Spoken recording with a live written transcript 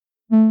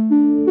An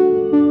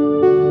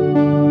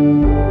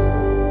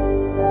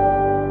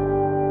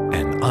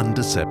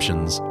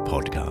Undeceptions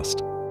podcast.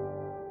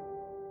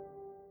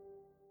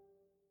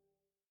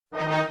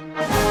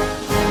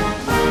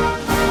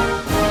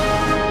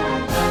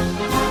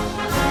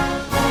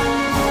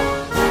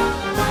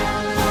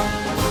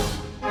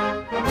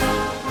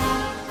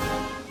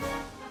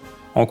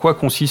 En quoi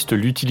consiste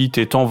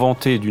l'utilité tant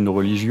vantée d'une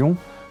religion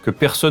que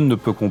personne ne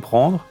peut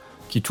comprendre,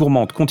 qui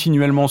tourmente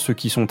continuellement ceux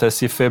qui sont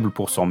assez faibles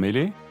pour s'en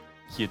mêler,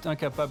 qui est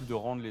incapable de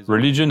rendre les...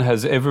 Religion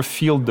has ever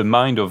filled the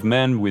mind of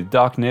man with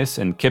darkness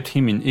and kept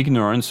him in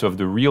ignorance of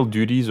the real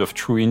duties of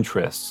true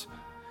interests.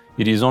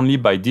 It is only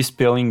by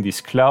dispelling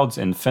these clouds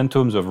and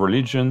phantoms of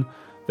religion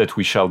that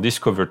we shall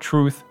discover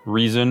truth,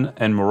 reason,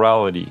 and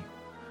morality.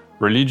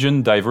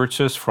 Religion diverts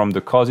us from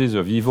the causes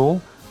of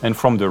evil and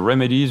from the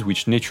remedies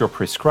which nature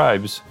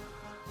prescribes.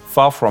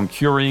 Far from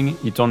curing,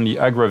 it only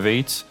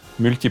aggravates,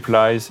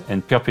 multiplies,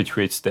 and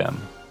perpetuates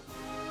them.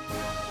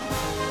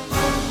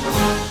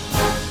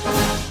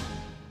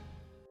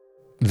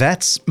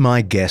 That's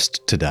my guest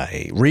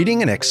today,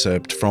 reading an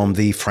excerpt from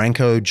the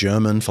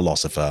Franco-German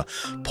philosopher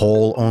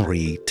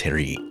Paul-Henri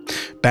Théry,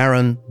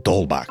 Baron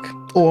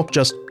d'Holbach, or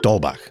just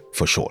d'Holbach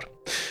for short,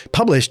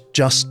 published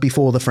just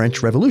before the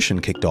French Revolution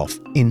kicked off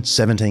in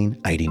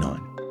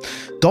 1789.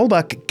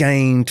 D'Holbach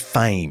gained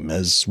fame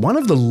as one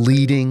of the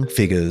leading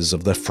figures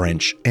of the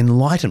French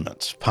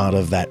Enlightenment, part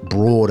of that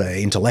broader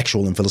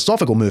intellectual and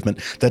philosophical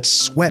movement that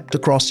swept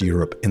across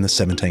Europe in the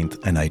 17th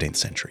and 18th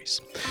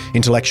centuries.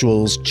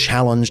 Intellectuals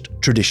challenged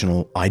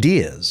traditional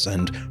ideas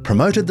and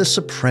promoted the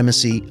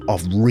supremacy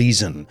of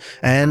reason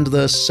and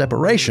the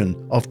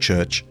separation of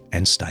church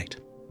and state.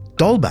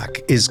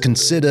 D'Holbach is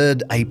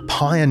considered a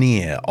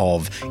pioneer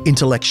of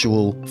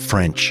intellectual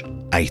French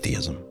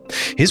atheism.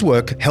 His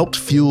work helped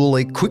fuel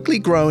a quickly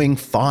growing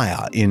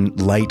fire in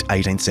late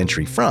 18th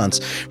century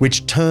France,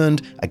 which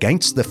turned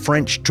against the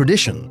French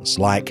traditions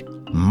like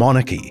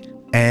monarchy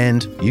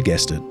and, you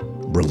guessed it,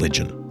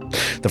 religion.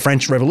 The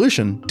French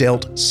Revolution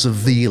dealt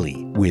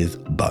severely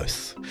with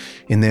both.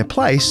 In their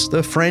place,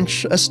 the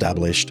French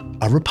established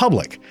a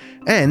republic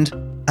and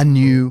a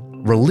new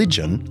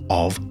religion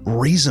of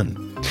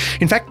reason.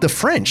 In fact, the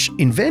French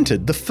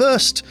invented the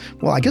first,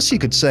 well, I guess you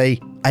could say,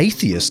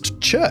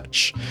 atheist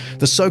church,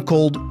 the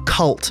so-called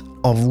cult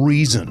of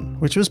reason,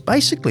 which was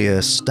basically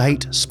a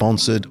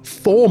state-sponsored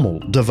formal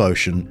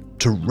devotion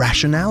to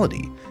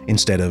rationality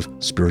instead of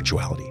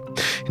spirituality.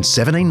 In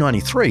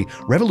 1793,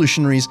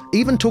 revolutionaries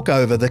even took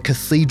over the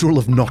Cathedral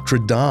of Notre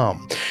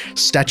Dame.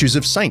 Statues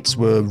of saints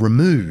were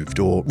removed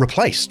or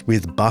replaced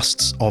with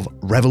busts of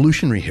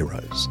revolutionary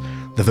heroes.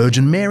 The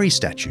Virgin Mary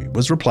statue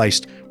was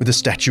replaced with a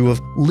statue of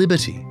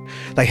liberty.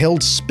 They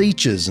held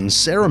speeches and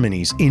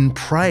ceremonies in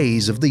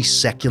praise of the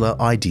secular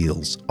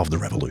ideals of the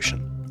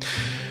revolution.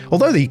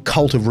 Although the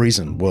cult of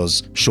reason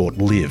was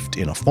short-lived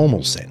in a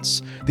formal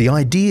sense, the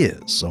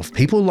ideas of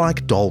people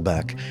like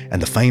d'Holbach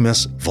and the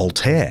famous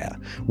Voltaire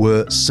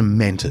were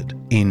cemented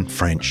in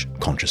French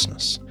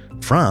consciousness.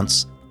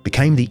 France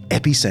became the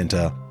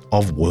epicenter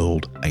of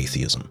world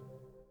atheism.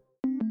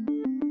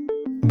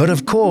 But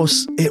of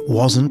course, it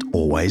wasn't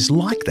always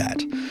like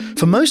that.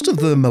 For most of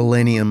the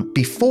millennium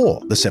before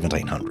the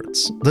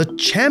 1700s, the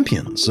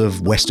champions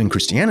of Western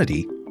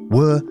Christianity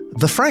were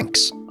the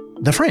Franks,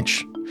 the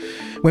French.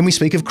 When we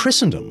speak of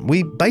Christendom,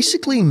 we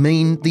basically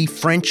mean the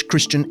French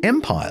Christian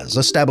empires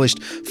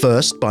established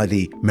first by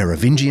the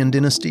Merovingian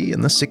dynasty in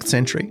the 6th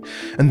century,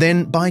 and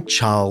then by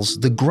Charles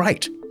the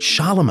Great,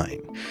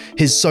 Charlemagne.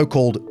 His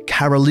so-called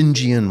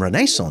Carolingian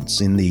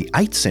Renaissance in the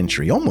 8th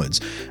century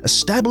onwards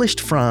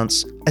established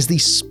France as the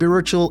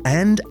spiritual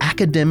and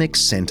academic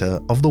centre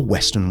of the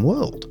Western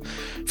world.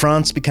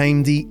 France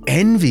became the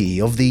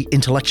envy of the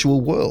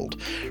intellectual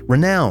world,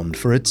 renowned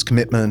for its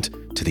commitment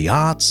to the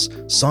arts,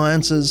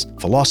 sciences,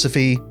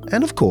 philosophy,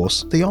 and of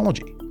course,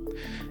 theology.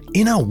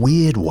 In a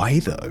weird way,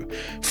 though,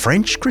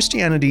 French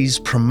Christianity's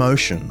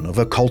promotion of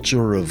a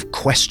culture of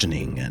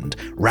questioning and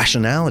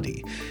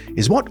rationality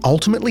is what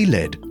ultimately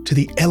led to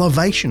the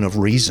elevation of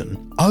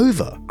reason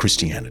over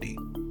Christianity.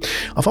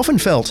 I've often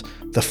felt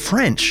the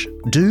French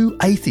do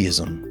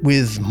atheism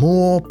with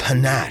more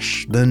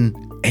panache than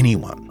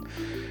anyone.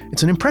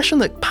 It's an impression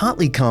that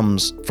partly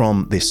comes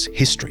from this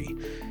history,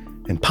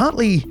 and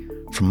partly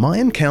from my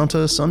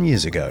encounter some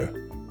years ago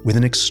with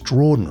an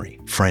extraordinary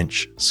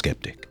French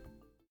skeptic.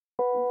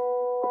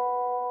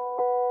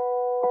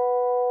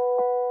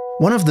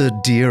 One of the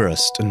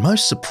dearest and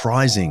most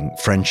surprising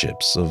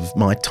friendships of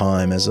my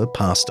time as a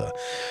pastor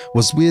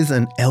was with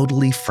an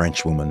elderly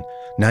Frenchwoman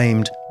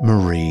named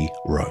Marie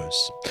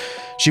Rose.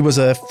 She was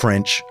a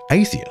French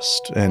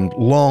atheist and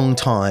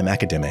long-time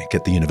academic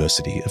at the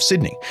University of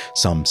Sydney.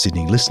 Some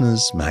Sydney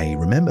listeners may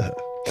remember her.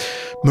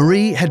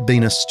 Marie had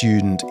been a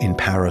student in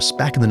Paris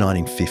back in the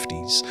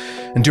 1950s,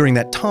 and during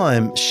that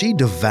time, she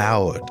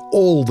devoured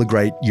all the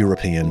great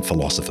European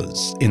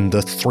philosophers in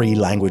the 3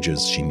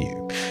 languages she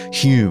knew: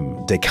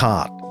 Hume,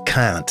 Descartes,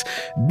 Kant,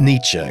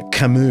 Nietzsche,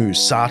 Camus,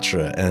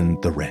 Sartre,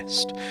 and the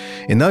rest.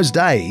 In those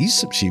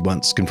days, she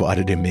once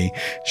confided in me,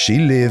 she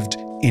lived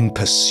in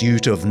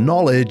pursuit of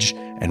knowledge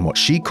and what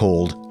she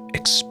called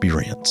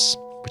experience,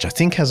 which I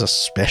think has a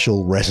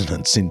special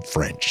resonance in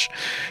French.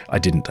 I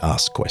didn't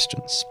ask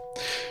questions.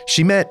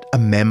 She met a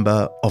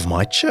member of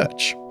my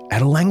church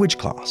at a language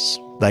class.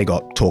 They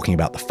got talking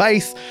about the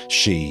faith.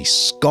 She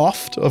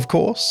scoffed, of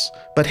course,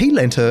 but he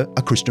lent her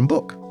a Christian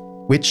book,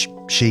 which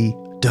she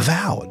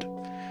devoured.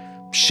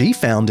 She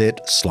found it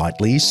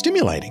slightly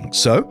stimulating,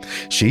 so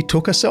she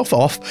took herself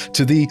off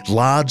to the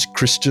large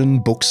Christian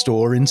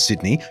bookstore in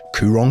Sydney,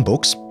 Coorong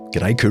Books,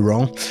 g'day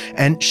Coorong,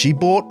 and she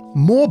bought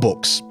more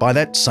books by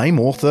that same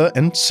author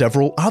and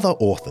several other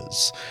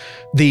authors.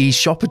 The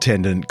shop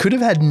attendant could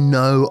have had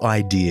no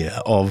idea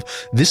of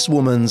this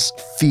woman's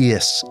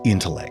fierce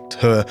intellect,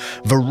 her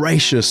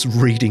voracious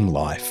reading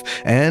life,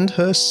 and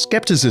her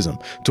skepticism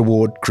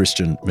toward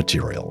Christian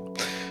material.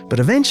 But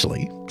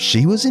eventually,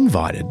 she was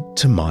invited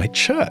to my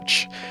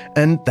church.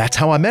 And that's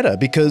how I met her,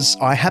 because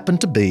I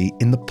happened to be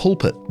in the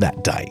pulpit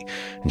that day,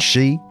 and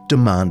she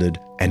demanded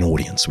an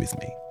audience with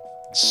me.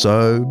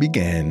 So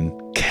began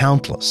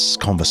countless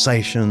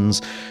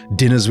conversations,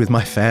 dinners with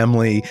my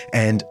family,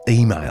 and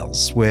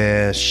emails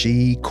where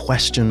she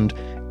questioned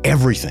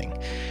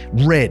everything,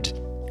 read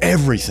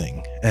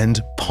everything, and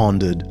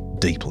pondered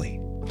deeply.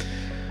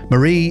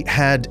 Marie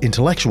had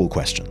intellectual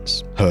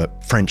questions. Her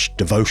French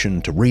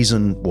devotion to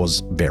reason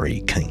was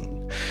very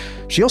keen.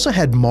 She also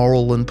had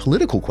moral and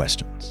political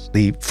questions.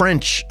 The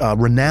French are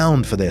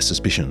renowned for their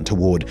suspicion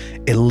toward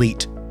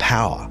elite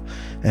power,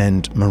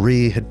 and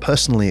Marie had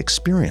personally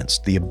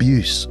experienced the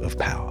abuse of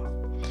power.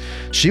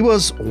 She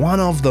was one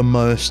of the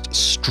most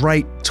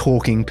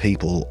straight-talking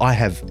people I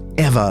have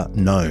ever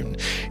known.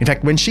 In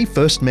fact, when she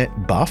first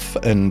met Buff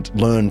and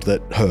learned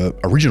that her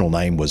original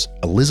name was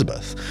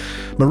Elizabeth,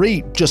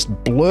 Marie just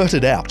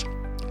blurted out,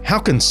 "How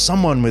can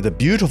someone with a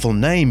beautiful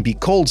name be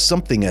called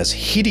something as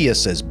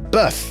hideous as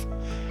Boeuf?"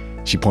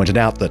 She pointed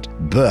out that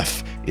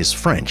Boeuf is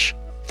French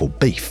for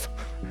beef.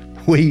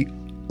 We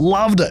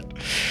loved it.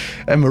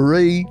 And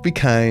Marie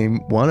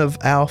became one of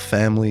our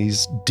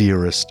family's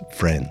dearest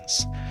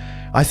friends.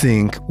 I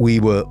think we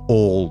were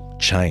all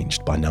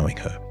changed by knowing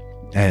her.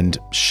 And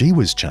she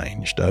was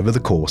changed over the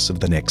course of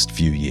the next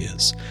few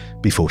years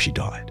before she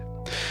died.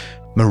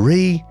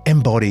 Marie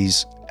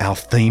embodies our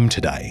theme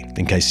today,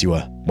 in case you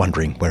were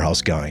wondering where I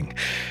was going.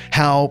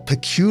 How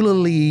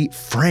peculiarly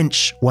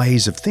French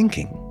ways of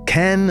thinking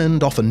can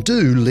and often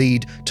do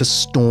lead to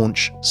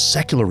staunch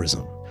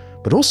secularism,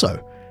 but also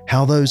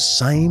how those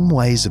same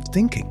ways of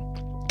thinking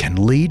can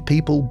lead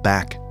people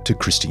back to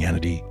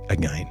Christianity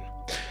again.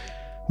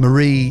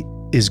 Marie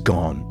is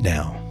gone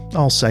now.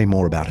 I'll say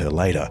more about her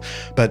later,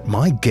 but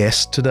my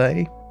guest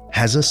today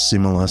has a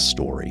similar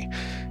story.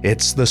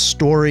 It's the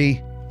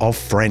story of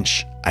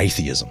French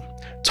atheism,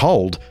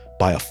 told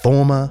by a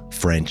former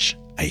French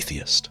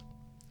atheist.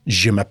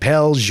 Je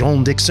m'appelle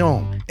Jean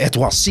Dixon, et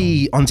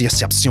voici une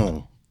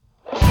déception.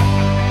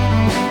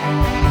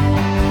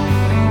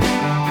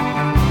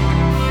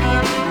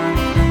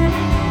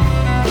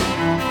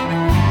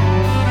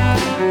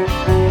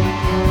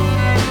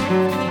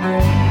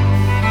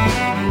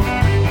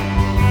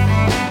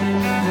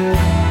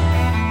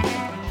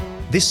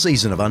 This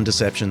season of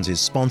Undeceptions is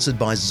sponsored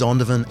by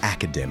Zondervan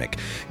Academic.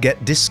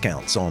 Get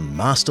discounts on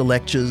master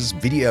lectures,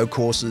 video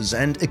courses,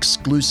 and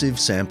exclusive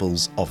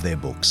samples of their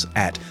books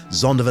at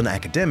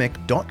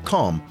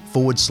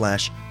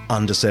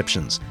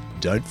zondervanacademic.com/undeceptions.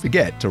 Don't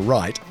forget to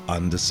write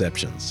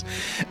Undeceptions.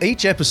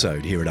 Each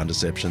episode here at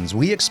Undeceptions,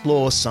 we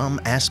explore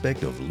some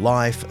aspect of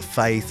life,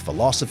 faith,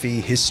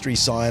 philosophy, history,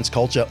 science,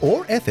 culture,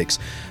 or ethics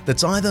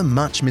that's either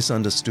much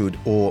misunderstood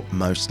or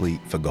mostly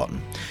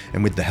forgotten.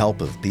 And with the help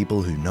of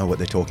people who know what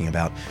they're talking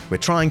about, we're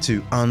trying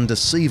to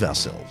undeceive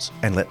ourselves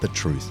and let the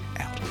truth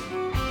out.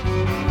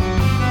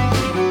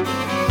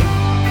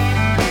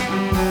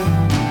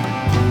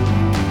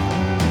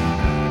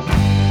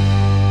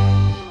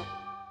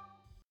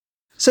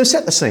 So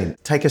set the scene.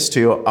 Take us to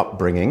your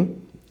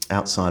upbringing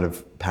outside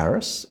of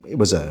Paris. It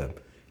was a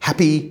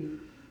happy,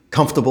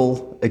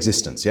 comfortable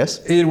existence, yes?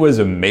 It was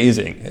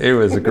amazing. It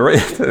was great.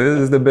 This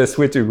is the best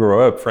way to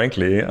grow up,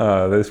 frankly.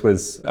 I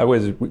was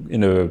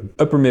in a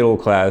upper middle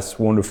class,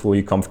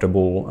 wonderfully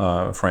comfortable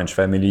French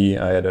family.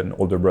 I had an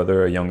older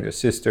brother, a younger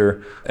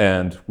sister,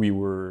 and we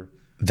were...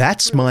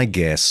 That's my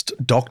guest,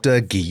 Dr.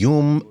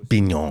 Guillaume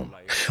Bignon,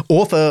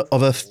 author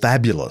of a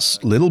fabulous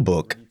little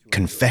book,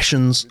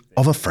 Confessions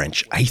of a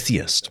French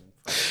Atheist.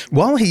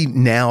 While he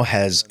now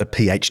has a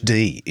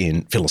PhD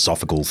in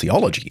philosophical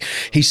theology,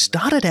 he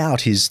started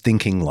out his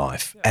thinking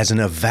life as an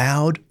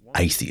avowed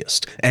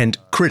atheist and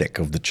critic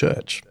of the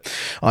church.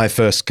 I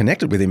first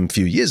connected with him a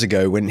few years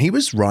ago when he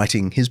was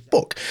writing his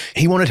book.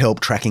 He wanted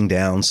help tracking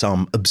down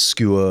some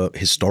obscure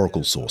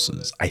historical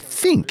sources, I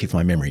think, if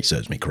my memory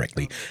serves me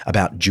correctly,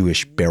 about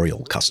Jewish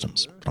burial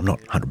customs. I'm not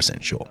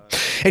 100% sure.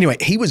 Anyway,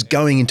 he was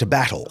going into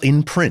battle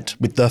in print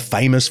with the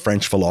famous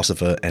French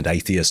philosopher and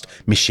atheist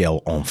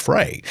Michel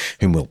Onfray,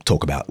 whom we'll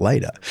talk about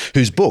later,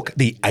 whose book,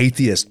 The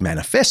Atheist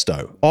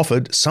Manifesto,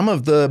 offered some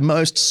of the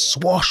most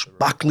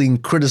swashbuckling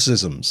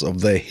criticisms of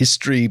the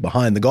history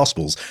behind the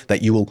Gospels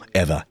that you will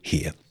ever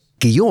hear.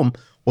 Guillaume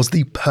was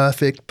the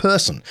perfect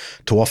person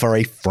to offer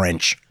a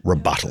French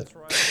rebuttal.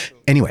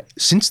 Anyway,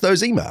 since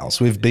those emails,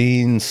 we've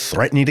been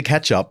threatening to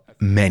catch up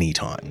many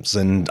times,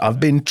 and I've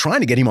been trying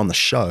to get him on the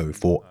show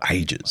for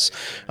ages.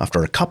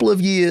 After a couple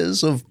of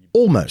years of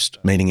almost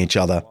meeting each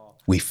other,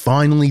 we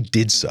finally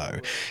did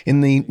so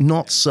in the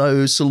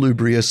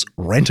not-so-salubrious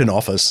Renton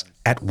office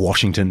at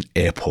Washington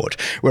Airport,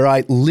 where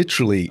I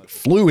literally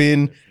flew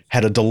in,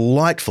 had a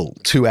delightful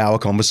 2-hour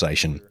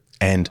conversation,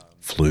 and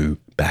flew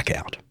back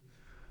out.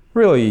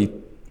 Really,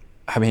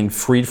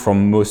 freed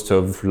from most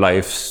of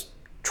life's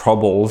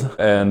troubles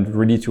and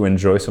really to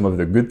enjoy some of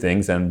the good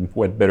things. And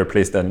what better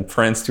place than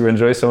France to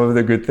enjoy some of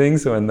the good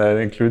things? And that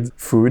includes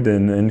food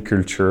and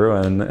culture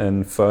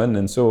and fun.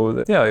 And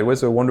so, yeah, it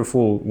was a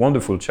wonderful,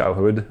 wonderful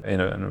childhood in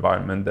an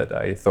environment that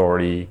I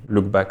thoroughly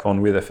look back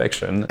on with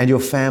affection. And your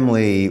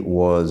family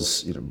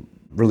was,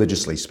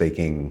 religiously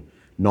speaking,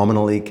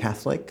 nominally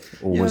Catholic?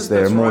 Or was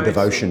there more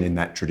devotion in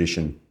that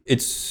tradition?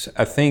 It's,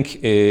 I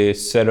think, a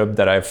setup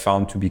that I've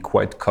found to be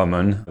quite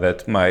common,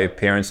 that my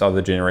parents are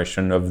the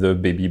generation of the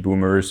baby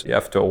boomers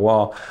after a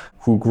while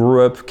who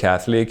grew up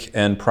Catholic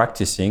and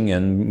practicing,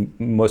 and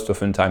most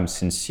oftentimes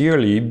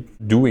sincerely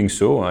doing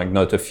so, like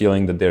not a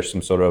feeling that there's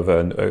some sort of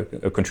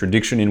a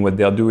contradiction in what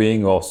they're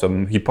doing or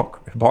some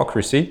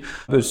hypocrisy,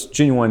 but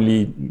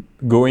genuinely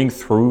going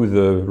through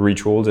the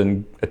rituals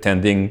and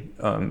attending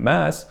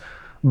Mass,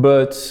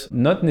 but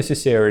not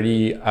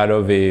necessarily out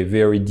of a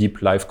very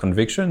deep life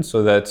conviction,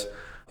 so that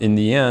in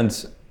the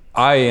end,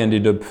 I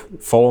ended up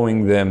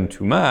following them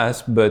to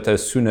Mass, but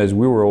as soon as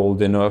we were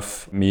old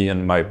enough, me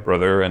and my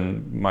brother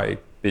and my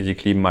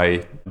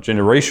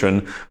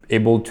generation,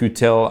 able to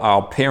tell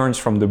our parents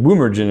from the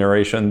boomer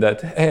generation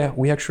that, hey,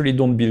 we actually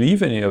don't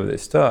believe any of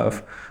this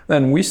stuff,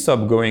 then we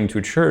stopped going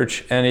to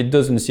church, and it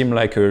doesn't seem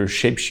like a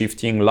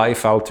shape-shifting,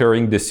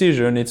 life-altering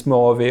decision. It's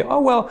more of a,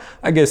 oh, well,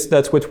 I guess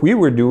that's what we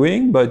were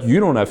doing, but you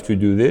don't have to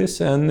do this,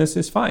 and this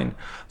is fine.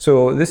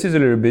 So this is a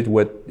little bit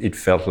what it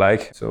felt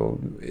like. So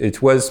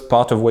it was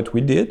part of what we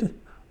did,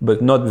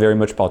 but not very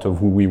much part of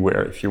who we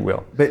were, if you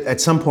will. But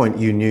at some point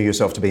you knew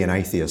yourself to be an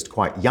atheist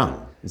quite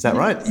young, is that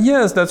right?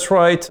 Yes, that's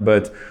right.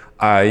 But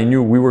I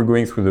knew we were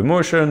going through the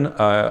motion.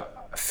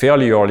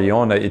 Fairly early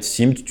on, it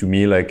seemed to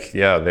me like,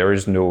 yeah,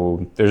 there's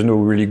no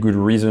really good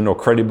reason or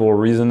credible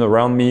reason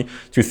around me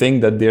to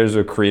think that there's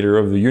a creator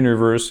of the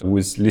universe who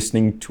is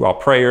listening to our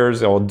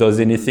prayers or does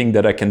anything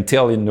that I can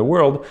tell in the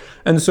world.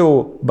 And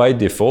so by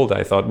default,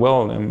 I thought,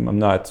 well, I'm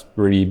not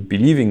really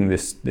believing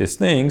these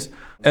things.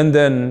 And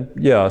then,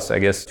 yes, I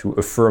guess to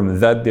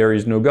affirm that there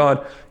is no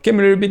God came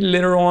a little bit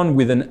later on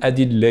with an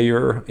added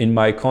layer in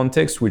my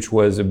context, which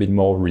was a bit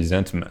more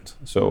resentment.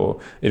 So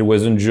it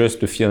wasn't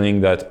just the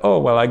feeling that, oh,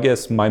 well, I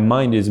guess my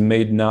mind is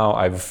made now.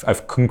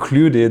 I've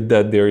concluded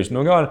that there is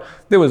no God.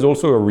 There was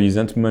also a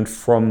resentment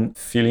from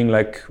feeling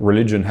like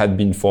religion had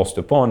been forced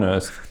upon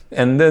us.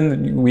 And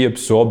then we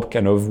absorb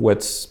kind of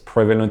what's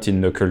prevalent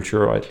in the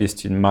culture, or at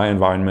least in my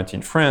environment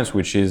in France,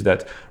 which is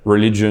that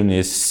religion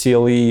is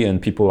silly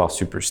and people are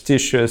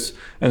superstitious.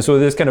 And so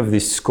there's kind of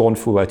this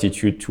scornful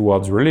attitude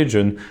towards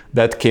religion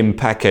that came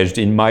packaged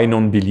in my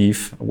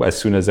non-belief as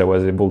soon as I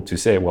was able to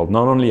say, well,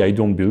 not only I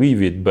don't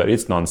believe it, but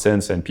it's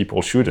nonsense and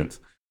people shouldn't.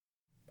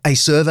 A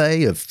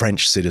survey of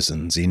French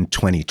citizens in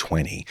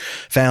 2020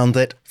 found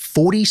that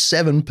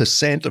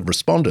 47% of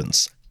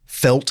respondents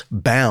felt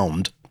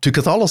bound to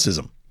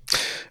Catholicism.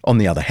 On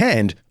the other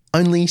hand,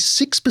 only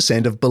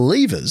 6% of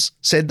believers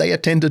said they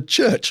attended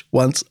church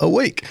once a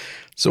week.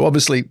 So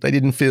obviously they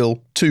didn't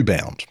feel too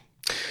bound.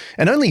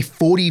 And only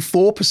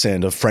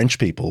 44% of French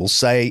people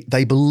say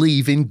they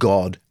believe in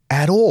God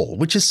at all,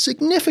 which is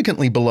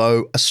significantly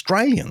below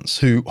Australians,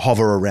 who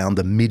hover around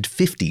the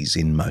mid-50s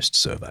in most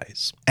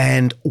surveys,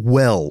 and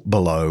well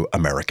below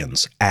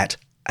Americans at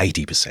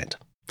 80%.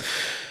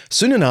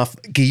 Soon enough,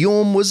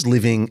 Guillaume was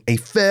living a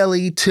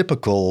fairly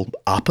typical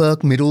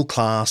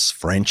upper-middle-class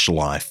French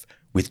life,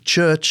 with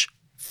church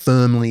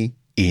firmly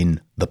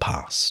in the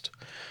past.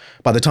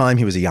 By the time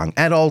he was a young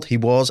adult, he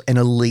was an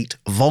elite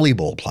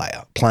volleyball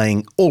player,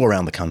 playing all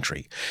around the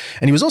country.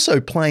 And he was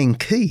also playing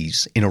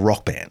keys in a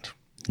rock band.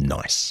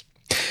 Nice.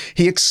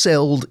 He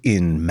excelled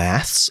in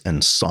maths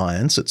and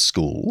science at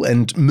school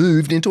and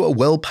moved into a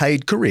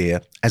well-paid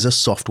career as a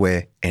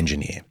software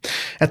engineer.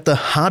 At the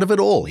heart of it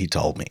all, he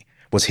told me,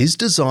 was his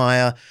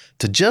desire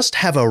to just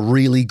have a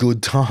really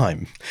good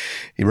time.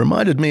 He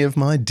reminded me of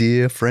my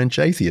dear French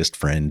atheist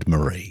friend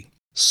Marie.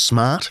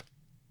 Smart,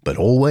 but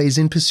always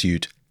in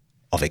pursuit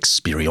of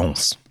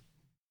experience.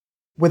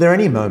 Were there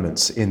any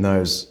moments in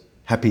those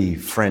happy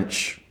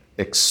French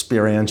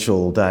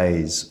experiential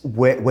days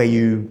where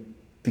you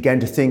began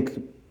to think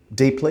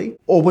deeply?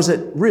 Or was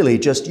it really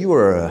just you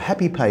were a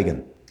happy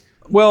pagan?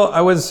 Well,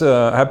 I was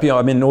happy.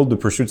 I mean, all the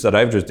pursuits that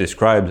I've just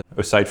described,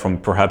 aside from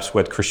perhaps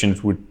what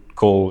Christians would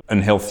call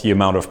unhealthy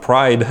amount of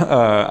pride,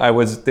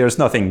 there's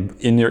nothing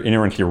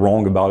inherently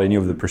wrong about any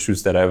of the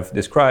pursuits that I've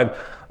described.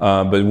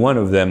 But one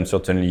of them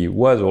certainly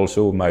was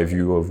also my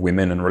view of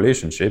women and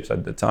relationships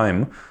at the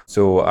time.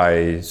 So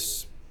I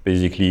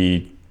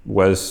basically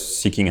was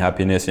seeking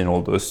happiness in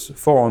all those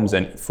forums,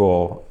 and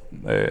for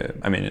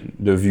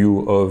the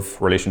view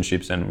of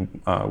relationships and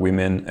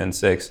women and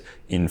sex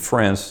in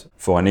France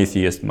for an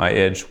atheist my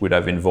age would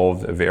have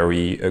involved a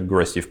very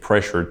aggressive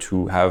pressure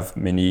to have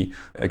many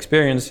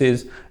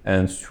experiences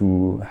and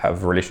to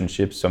have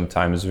relationships,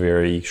 sometimes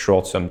very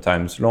short,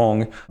 sometimes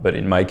long. But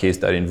in my case,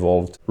 that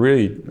involved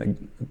really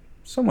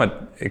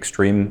somewhat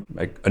extreme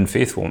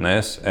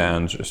unfaithfulness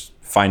and just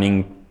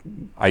finding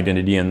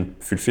identity and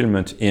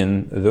fulfillment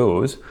in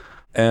those.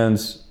 And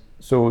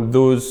so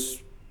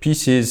those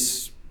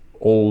pieces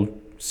all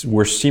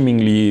were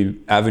seemingly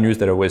avenues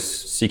that I was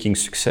seeking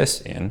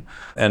success in.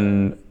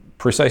 And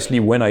precisely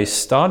when I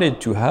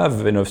started to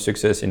have enough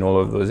success in all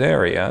of those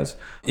areas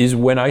is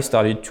when I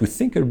started to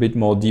think a bit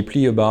more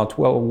deeply about,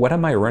 well, what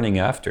am I running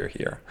after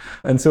here?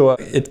 And so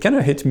it kind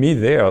of hit me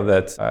there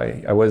that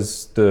I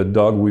was the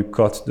dog who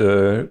caught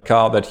the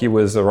car that he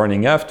was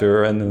running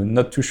after and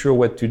not too sure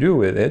what to do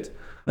with it.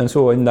 And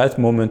so in that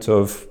moment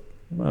of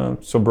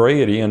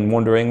sobriety and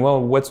wondering,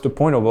 well, what's the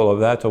point of all of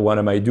that, or what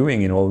am I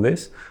doing in all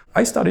this?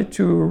 I started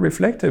to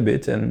reflect a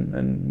bit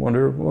and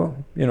wonder, well,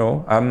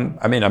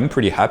 I'm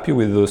pretty happy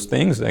with those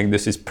things. Like,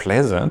 this is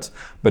pleasant,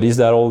 but is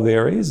that all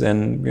there is?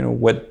 And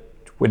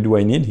what do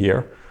I need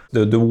here?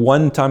 The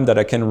one time that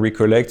I can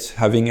recollect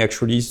having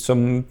actually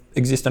some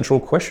existential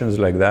questions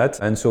like that.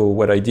 And so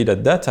what I did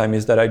at that time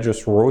is that I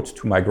just wrote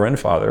to my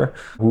grandfather,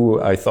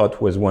 who I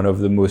thought was one of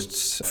the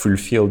most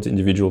fulfilled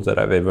individuals that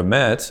I've ever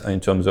met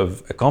in terms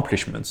of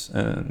accomplishments.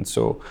 And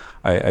so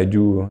I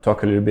do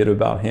talk a little bit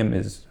about him.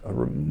 He's a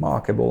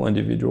remarkable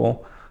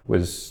individual,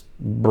 was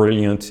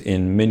brilliant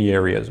in many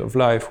areas of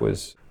life,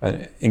 was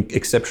an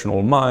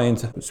exceptional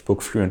mind,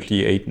 spoke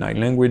fluently 8-9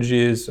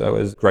 languages. I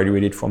was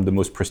graduated from the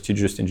most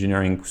prestigious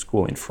engineering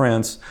school in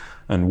France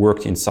and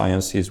worked in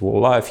science his whole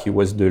life. He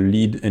was the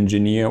lead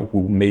engineer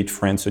who made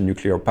France a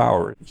nuclear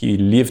power. He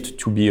lived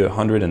to be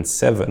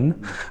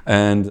 107,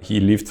 and he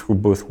lived through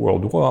both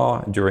World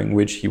Wars, during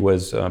which he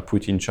was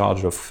put in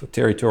charge of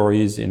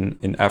territories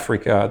in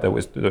Africa that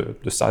was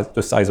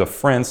the size of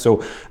France.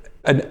 So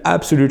an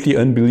absolutely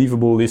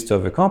unbelievable list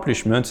of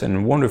accomplishments and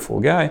a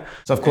wonderful guy.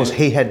 So of course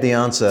he had the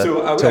answer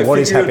to what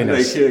is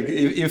happiness.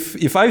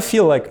 If I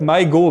feel like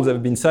my goals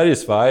have been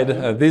satisfied,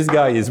 this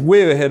guy is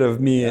way ahead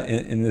of me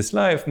in this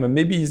life, but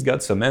maybe he's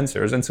got some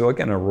answers. And so I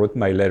kind of wrote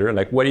my letter,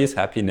 like, what is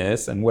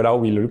happiness and what are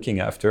we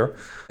looking after?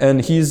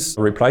 And his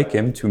reply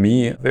came to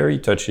me very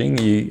touching.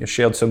 He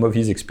shared some of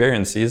his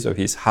experiences of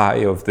his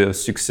high of the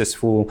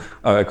successful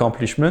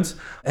accomplishments.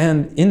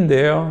 And in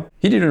there,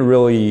 he didn't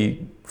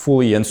really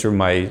fully answer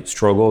my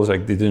struggles,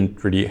 like they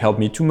didn't really help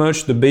me too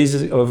much. The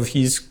basis of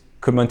his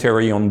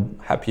commentary on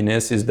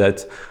happiness is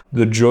that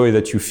the joy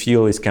that you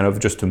feel is kind of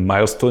just a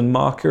milestone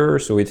marker,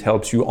 so it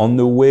helps you on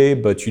the way,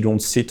 but you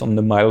don't sit on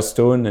the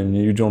milestone and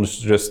you don't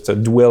just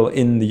dwell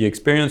in the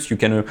experience, you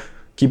kind of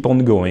keep on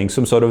going,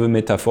 some sort of a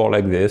metaphor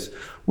like this,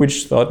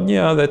 which thought,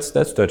 yeah, that's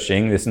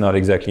touching. It's not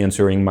exactly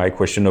answering my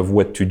question of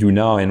what to do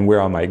now and where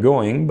am I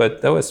going,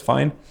 but that was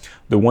fine.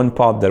 The one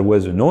part that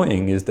was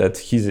annoying is that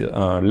his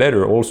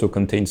letter also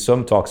contained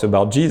some talks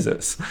about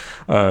Jesus,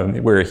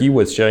 where he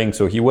was sharing,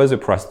 so he was a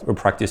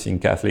practicing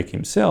Catholic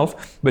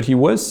himself, but he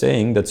was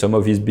saying that some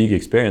of his big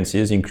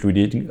experiences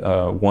included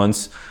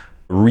once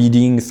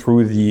reading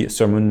through the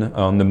Sermon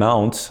on the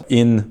Mount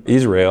in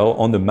Israel,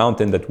 on the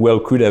mountain that well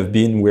could have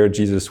been where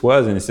Jesus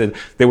was, and he said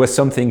there was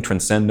something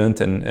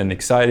transcendent and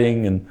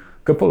exciting, and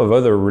a couple of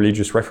other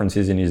religious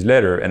references in his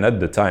letter. And at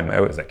the time I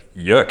was like,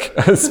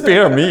 yuck,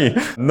 spare me,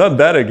 not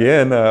that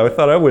again. I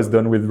thought I was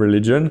done with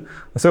religion.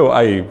 So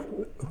I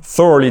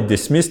thoroughly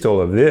dismissed all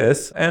of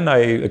this and I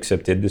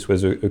accepted this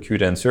was a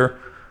cute answer.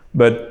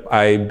 But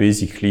I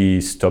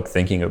basically stopped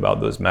thinking about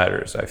those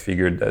matters. I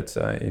figured that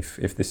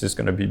if this is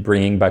going to be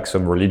bringing back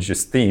some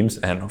religious themes,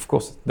 and of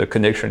course the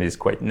connection is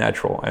quite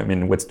natural. I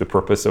mean, what's the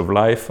purpose of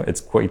life?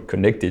 It's quite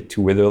connected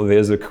to whether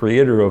there's a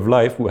creator of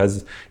life who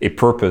has a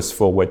purpose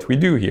for what we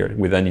do here,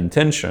 with an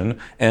intention,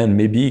 and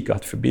maybe,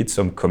 God forbid,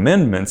 some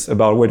commandments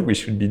about what we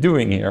should be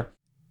doing here.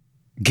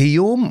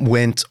 Guillaume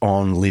went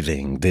on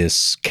living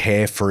this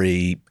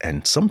carefree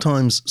and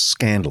sometimes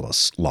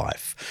scandalous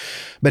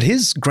life. But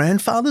his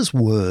grandfather's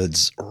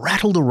words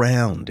rattled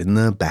around in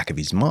the back of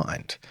his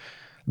mind.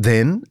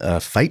 Then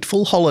a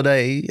fateful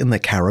holiday in the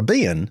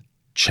Caribbean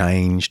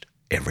changed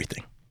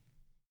everything.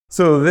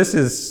 So this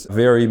is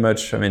very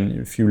much, I mean,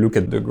 if you look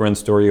at the grand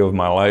story of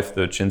my life,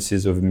 the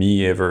chances of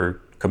me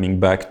ever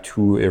coming back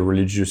to a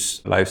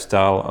religious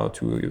lifestyle,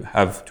 to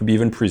be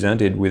even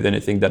presented with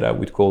anything that I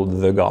would call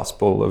the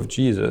gospel of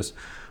Jesus,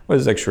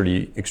 was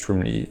actually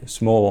extremely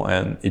small,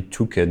 and it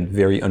took a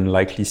very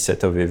unlikely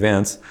set of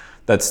events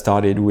that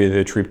started with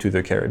a trip to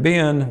the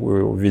Caribbean. We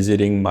were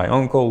visiting my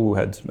uncle who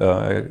had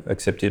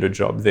accepted a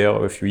job there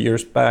a few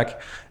years back,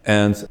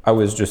 and I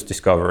was just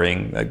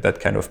discovering like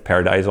that kind of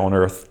paradise on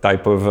earth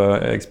type of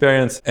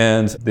experience.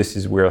 And this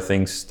is where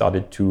things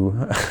started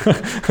to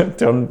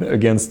turn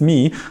against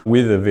me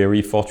with a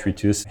very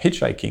fortuitous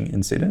hitchhiking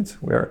incident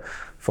where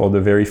for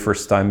the very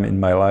first time in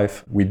my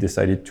life, we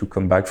decided to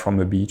come back from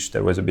a beach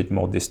that was a bit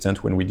more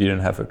distant when we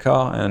didn't have a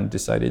car, and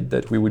decided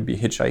that we would be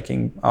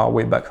hitchhiking our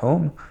way back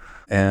home.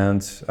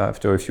 And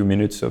after a few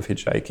minutes of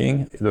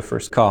hitchhiking, the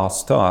first car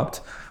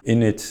stopped.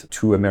 In it,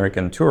 2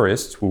 American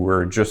tourists who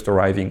were just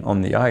arriving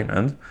on the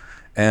island.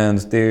 And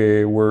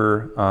they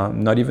were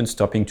not even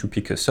stopping to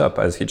pick us up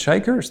as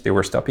hitchhikers. They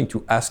were stopping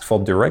to ask for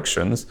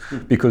directions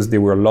because they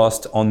were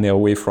lost on their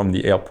way from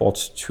the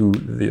airport to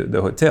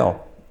the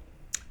hotel.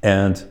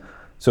 And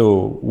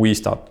so we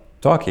stopped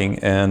talking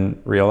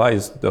and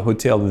realized the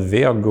hotel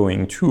they are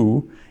going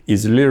to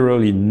is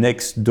literally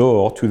next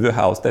door to the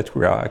house that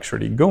we are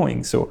actually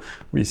going. So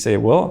we say,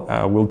 well,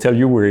 we'll tell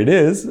you where it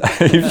is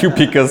if you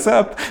pick us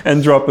up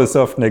and drop us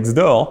off next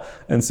door.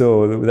 And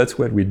so that's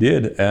what we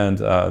did. And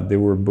they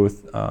were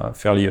both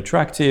fairly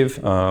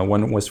attractive.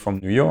 One was from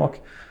New York,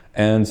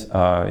 and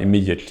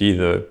immediately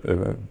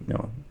the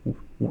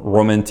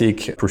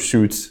romantic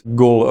pursuits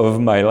goal of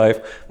my life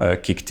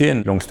kicked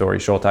in. Long story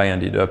short, I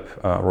ended up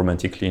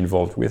romantically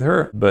involved with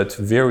her, but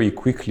very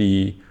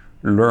quickly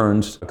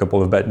learned a couple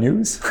of bad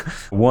news.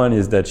 One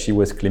is that she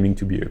was claiming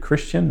to be a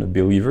Christian, a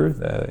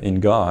believer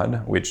in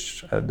God,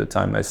 which at the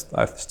time I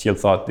still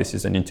thought this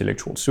is an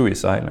intellectual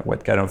suicide.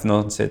 What kind of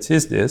nonsense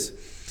is this?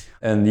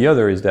 And the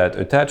other is that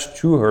attached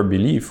to her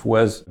belief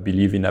was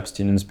belief in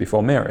abstinence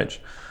before marriage,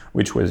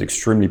 which was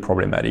extremely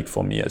problematic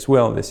for me as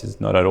well. This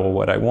is not at all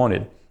what I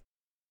wanted.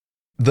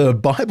 The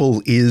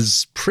Bible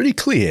is pretty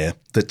clear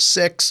that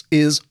sex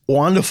is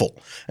wonderful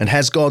and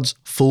has God's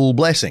full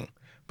blessing,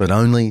 but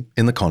only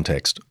in the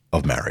context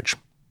of marriage.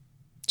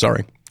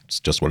 Sorry, it's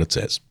just what it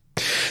says.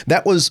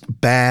 That was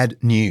bad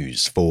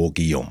news for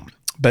Guillaume,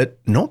 but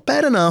not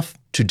bad enough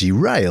to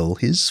derail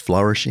his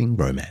flourishing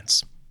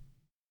romance.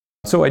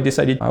 So I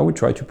decided I would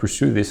try to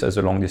pursue this as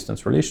a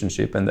long-distance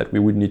relationship and that we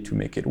would need to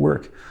make it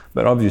work.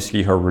 But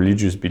obviously her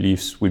religious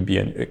beliefs would be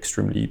an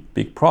extremely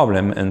big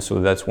problem, and so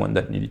that's one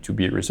that needed to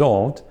be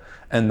resolved.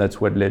 And that's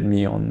what led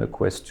me on the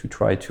quest to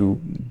try to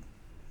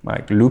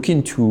look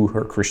into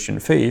her Christian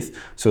faith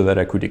so that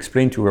I could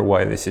explain to her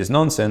why this is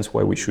nonsense,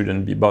 why we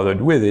shouldn't be bothered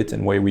with it,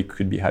 and why we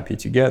could be happy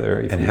together.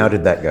 And how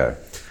did that go?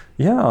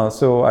 Yeah,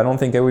 so I don't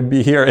think I would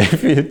be here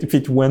if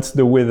it went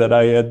the way that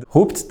I had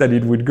hoped that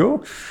it would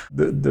go.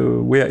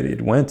 The way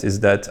it went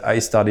is that I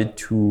started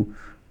to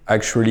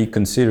actually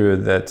consider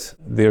that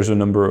there's a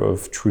number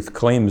of truth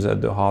claims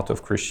at the heart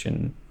of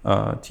Christian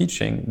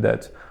teaching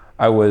that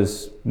I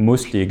was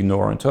mostly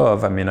ignorant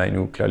of. I mean, I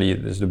knew clearly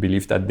there's the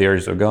belief that there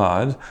is a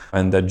God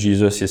and that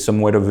Jesus is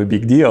somewhat of a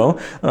big deal,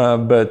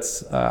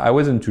 but I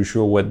wasn't too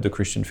sure what the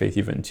Christian faith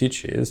even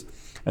teaches.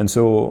 And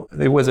so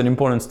it was an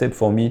important step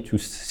for me to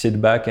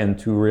sit back and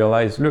to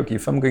realize, look,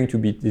 if I'm going to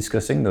be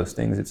discussing those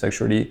things, it's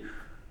actually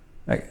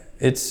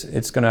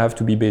it's going to have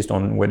to be based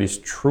on what is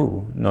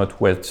true,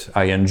 not what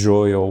I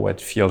enjoy or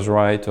what feels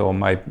right or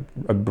my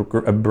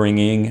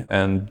upbringing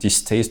and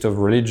distaste of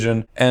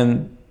religion.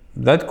 And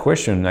that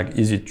question,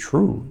 is it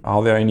true?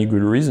 Are there any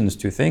good reasons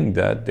to think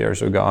that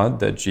there's a God,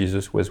 that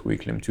Jesus was who he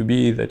claimed to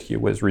be, that he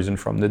was risen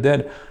from the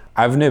dead?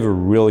 I've never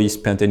really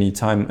spent any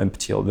time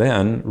until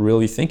then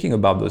really thinking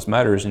about those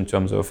matters in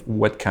terms of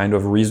what kind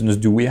of reasons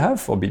do we have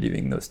for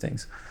believing those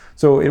things.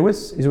 So it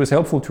was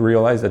helpful to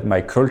realize that my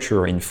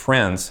culture in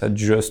France had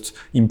just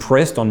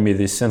impressed on me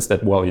this sense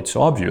that, well, it's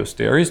obvious,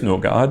 there is no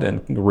God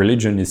and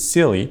religion is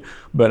silly,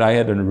 but I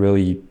hadn't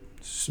really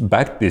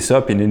backed this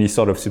up in any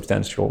sort of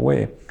substantial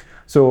way.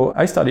 So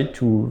I started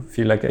to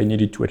feel like I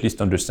needed to at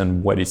least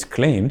understand what is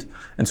claimed.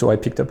 And so I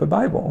picked up a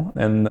Bible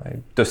and I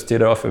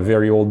dusted off a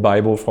very old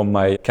Bible from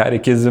my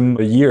catechism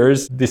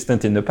years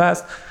distant in the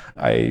past.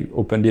 I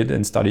opened it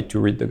and started to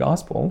read the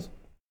Gospels.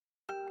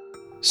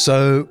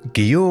 So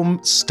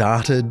Guillaume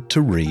started to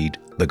read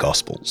the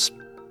Gospels.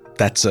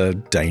 That's a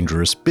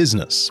dangerous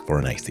business for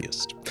an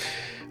atheist.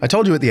 I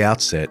told you at the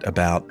outset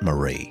about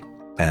Marie,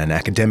 an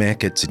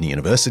academic at Sydney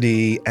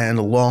University and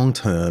a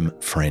long-term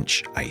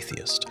French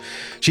atheist.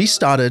 She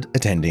started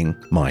attending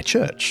my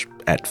church,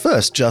 at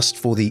first just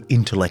for the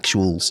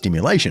intellectual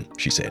stimulation,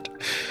 she said.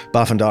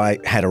 Buff and I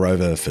had her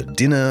over for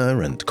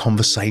dinner and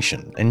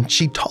conversation, and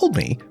she told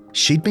me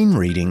she'd been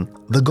reading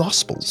the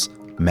Gospels,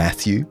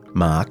 Matthew,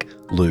 Mark,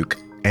 Luke,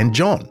 and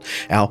John,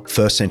 our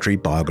first-century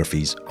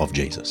biographies of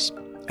Jesus.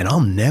 And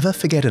I'll never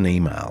forget an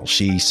email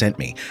she sent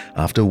me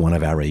after one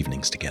of our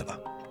evenings together.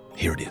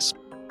 Here it is.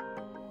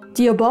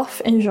 Dear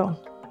Buff and Jean,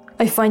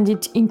 I find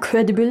it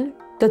incredible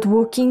that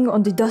walking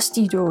on the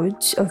dusty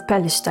roads of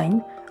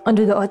Palestine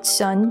under the hot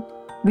sun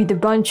with a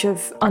bunch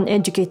of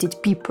uneducated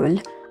people,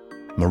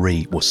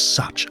 Marie was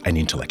such an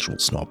intellectual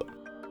snob,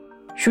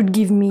 should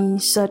give me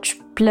such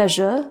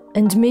pleasure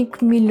and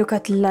make me look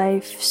at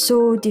life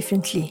so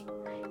differently.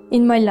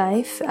 In my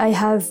life, I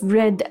have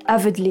read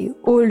avidly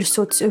all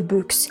sorts of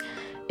books,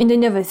 and I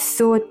never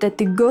thought that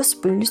the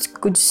Gospels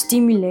could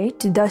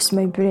stimulate thus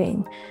my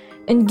brain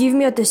and give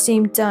me at the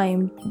same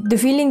time the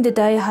feeling that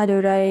I had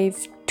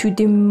arrived to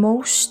the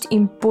most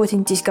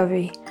important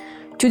discovery,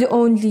 to the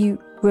only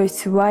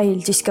worthwhile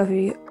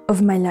discovery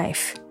of my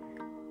life.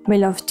 My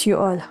love to you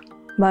all,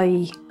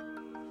 Marie.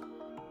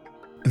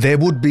 There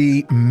would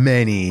be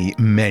many,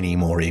 many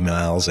more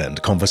emails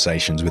and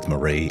conversations with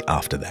Marie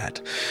after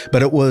that,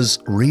 but it was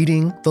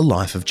reading the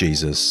life of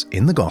Jesus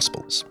in the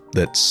Gospels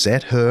that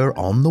set her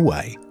on the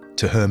way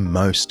to her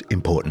most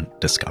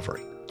important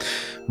discovery.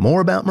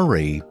 More about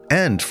Marie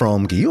and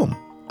from Guillaume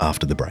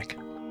after the break.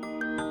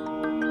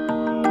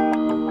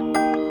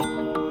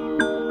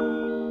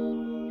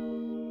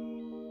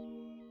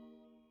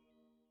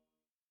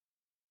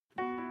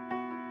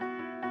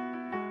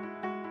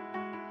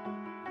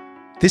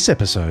 This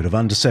episode of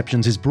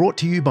Undeceptions is brought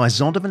to you by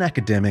Zondervan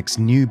Academic's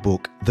new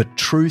book, The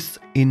Truth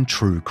in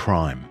True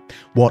Crime: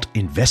 What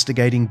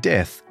Investigating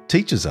Death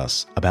Teaches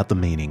Us About the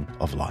Meaning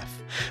of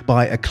Life,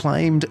 by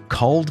acclaimed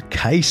cold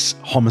case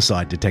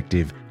homicide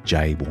detective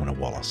J. Warner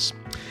Wallace.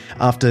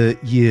 After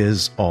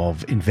years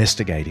of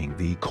investigating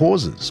the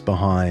causes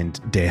behind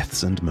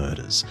deaths and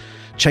murders,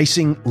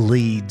 chasing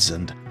leads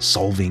and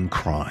solving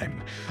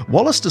crime,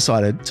 Wallace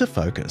decided to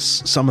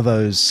focus some of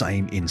those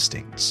same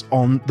instincts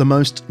on the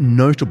most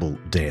notable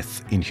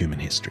death in human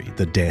history,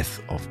 the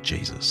death of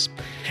Jesus.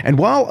 And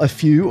while a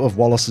few of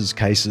Wallace's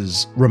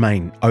cases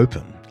remain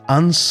open,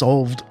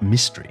 unsolved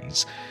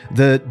mysteries,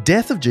 the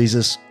death of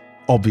Jesus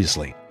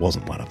obviously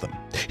wasn't one of them.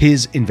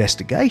 His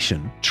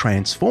investigation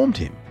transformed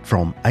him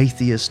from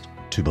atheist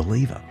to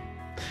believer.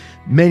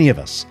 Many of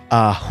us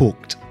are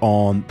hooked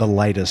on the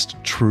latest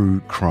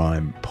true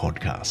crime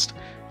podcast.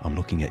 I'm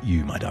looking at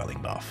you, my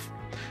darling buff.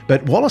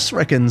 But Wallace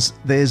reckons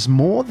there's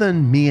more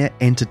than mere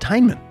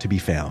entertainment to be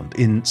found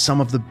in some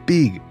of the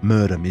big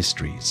murder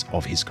mysteries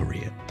of his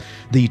career.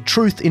 The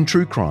Truth in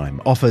True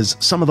Crime offers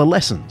some of the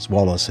lessons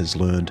Wallace has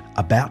learned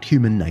about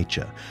human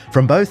nature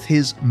from both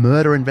his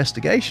murder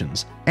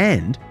investigations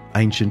and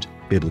ancient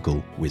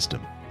biblical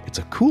wisdom. It's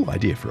a cool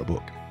idea for a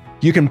book.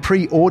 You can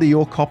pre-order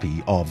your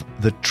copy of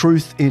The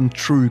Truth in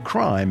True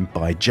Crime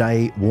by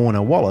J.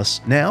 Warner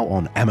Wallace now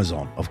on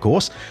Amazon, of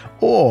course,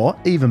 or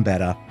even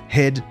better,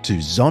 head to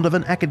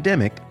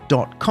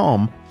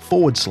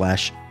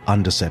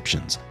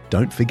zondervanacademic.com/undeceptions.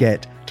 Don't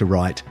forget to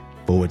write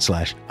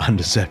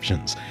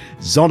 /undeceptions.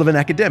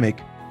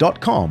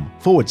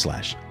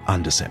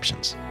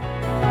 zondervanacademic.com/undeceptions.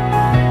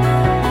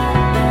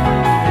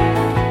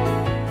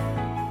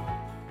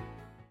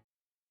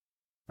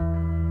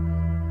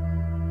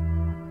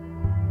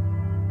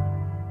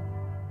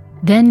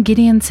 Then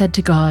Gideon said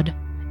to God,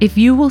 "If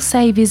you will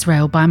save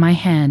Israel by my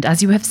hand,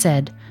 as you have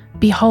said,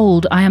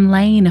 behold, I am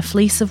laying a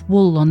fleece of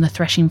wool on the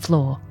threshing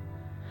floor.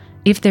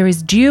 If there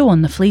is dew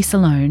on the fleece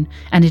alone,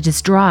 and it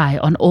is dry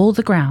on all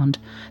the ground,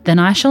 then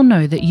I shall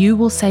know that you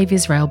will save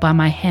Israel by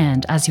my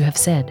hand, as you have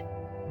said."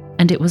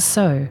 And it was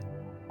so.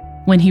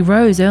 When he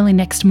rose early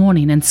next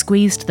morning and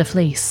squeezed the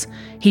fleece,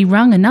 he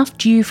wrung enough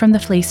dew from the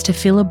fleece to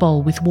fill a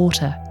bowl with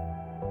water.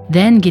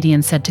 Then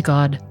Gideon said to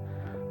God,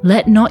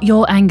 "Let not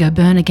your anger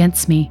burn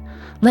against me.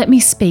 Let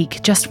me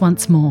speak just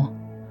once more.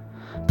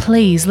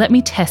 Please let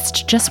me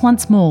test just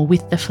once more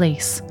with the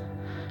fleece.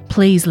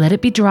 Please let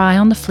it be dry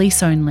on the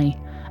fleece only,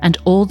 and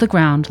all the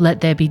ground let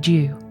there be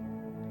dew."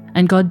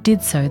 And God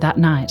did so that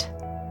night,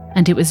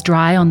 and it was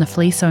dry on the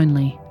fleece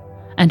only,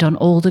 and on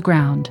all the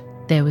ground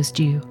there was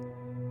dew.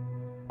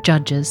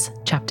 Judges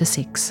chapter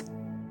 6.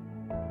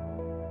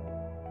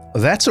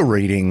 That's a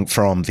reading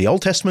from the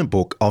Old Testament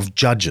book of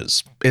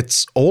Judges.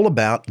 It's all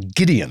about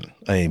Gideon,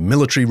 a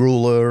military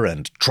ruler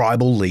and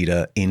tribal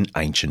leader in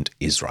ancient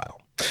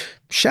Israel.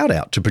 Shout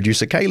out to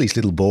producer Kaylee's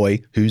little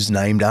boy, who's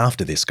named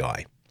after this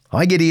guy.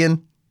 Hi,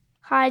 Gideon.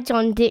 Hi,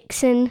 John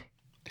Dixon.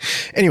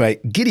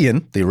 Anyway,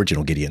 Gideon, the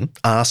original Gideon,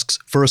 asks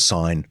for a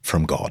sign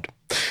from God.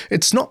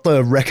 It's not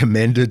the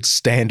recommended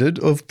standard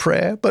of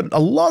prayer, but a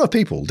lot of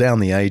people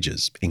down the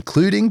ages,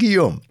 including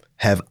Guillaume,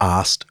 have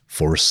asked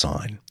for a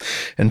sign.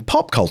 And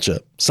pop culture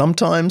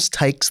sometimes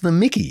takes the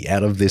mickey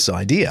out of this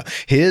idea.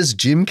 Here's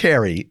Jim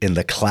Carrey in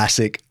the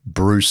classic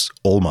Bruce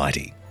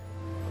Almighty.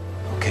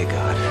 Okay,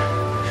 God,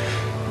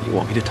 you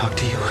want me to talk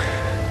to you?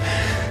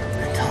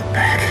 Then talk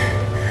back.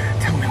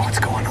 Tell me what's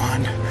going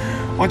on.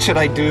 What should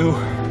I do?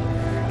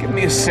 Give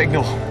me a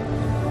signal.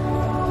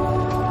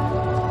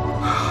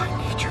 I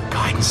need your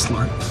guidance,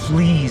 Lord.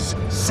 Please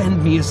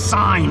send me a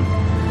sign.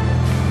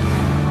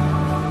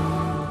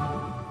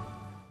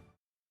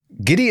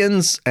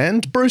 Gideon's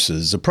and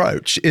Bruce's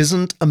approach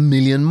isn't a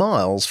million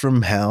miles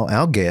from how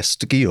our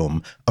guest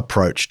Guillaume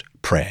approached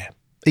prayer,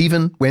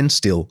 even when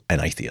still an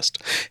atheist.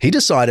 He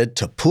decided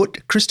to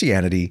put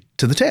Christianity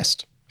to the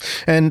test.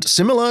 And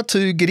similar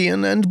to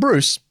Gideon and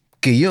Bruce,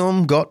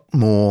 Guillaume got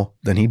more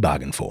than he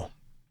bargained for.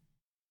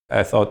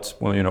 I thought,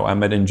 well,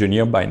 I'm an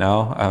engineer by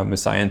now, I'm a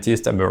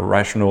scientist, I'm a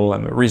rational,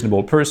 I'm a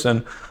reasonable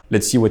person.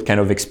 Let's see what kind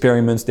of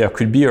experiments there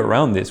could be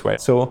around this way.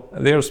 So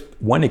there's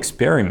one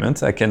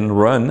experiment I can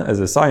run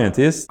as a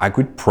scientist. I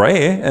could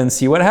pray and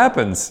see what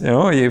happens.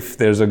 If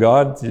there's a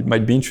God, he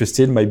might be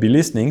interested, might be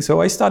listening.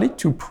 So I started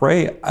to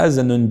pray as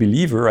an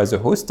unbeliever, as a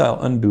hostile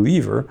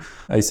unbeliever.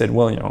 I said,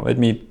 well, let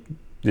me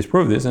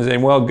disprove this and say,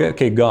 well,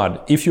 okay, God,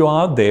 if you're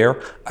out there,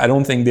 I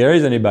don't think there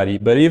is anybody,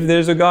 but if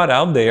there's a God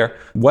out there,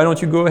 why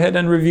don't you go ahead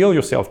and reveal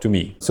yourself to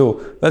me?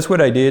 So that's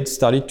what I did,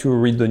 started to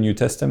read the New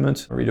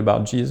Testament, read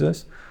about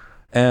Jesus.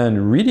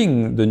 And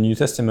reading the New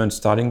Testament,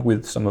 starting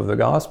with some of the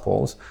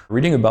Gospels,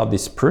 reading about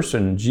this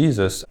person,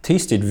 Jesus,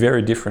 tasted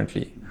very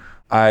differently.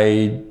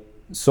 I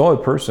saw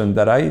a person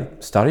that I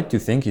started to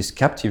think is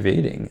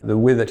captivating. The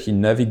way that he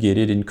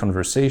navigated in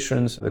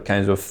conversations, the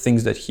kinds of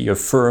things that he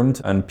affirmed,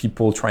 and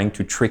people trying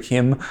to trick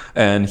him,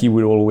 and he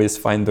would always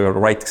find the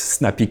right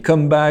snappy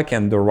comeback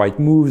and the right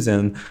moves,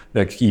 and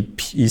like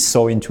he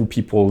saw into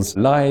people's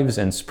lives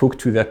and spoke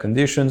to their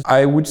conditions.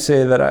 I would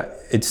say that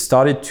it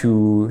started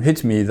to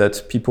hit me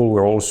that people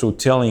were also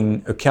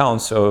telling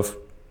accounts of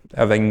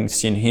having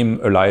seen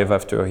him alive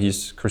after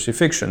his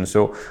crucifixion.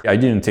 So I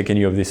didn't take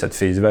any of this at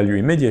face value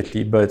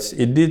immediately, but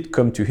it did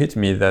come to hit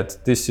me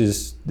that this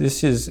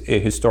is a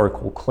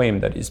historical claim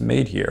that is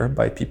made here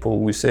by people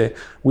who say,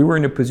 we were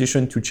in a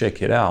position to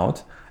check it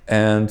out,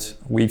 and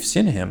we've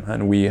seen him,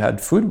 and we had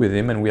food with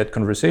him, and we had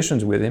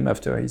conversations with him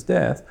after his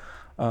death.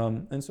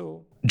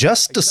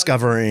 Just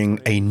discovering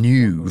a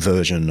new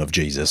version of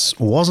Jesus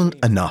wasn't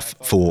enough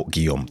for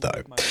Guillaume,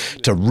 though.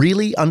 To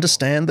really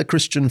understand the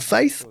Christian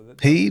faith,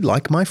 he,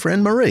 like my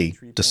friend Marie,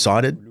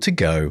 decided to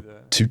go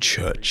to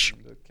church.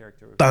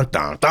 Dun,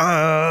 dun,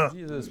 dun.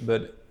 Jesus,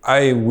 but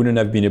I wouldn't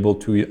have been able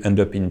to end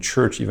up in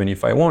church even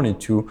if I wanted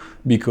to,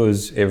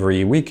 because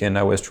every weekend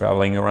I was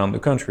traveling around the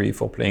country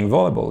for playing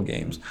volleyball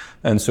games.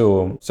 And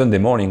so Sunday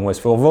morning was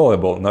for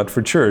volleyball, not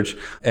for church.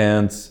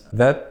 And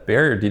that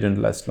barrier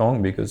didn't last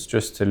long, because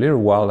just a little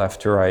while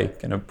after I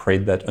kind of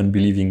prayed that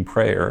unbelieving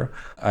prayer,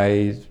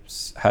 I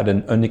had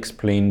an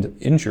unexplained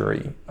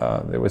injury.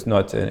 There was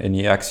not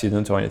any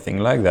accident or anything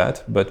like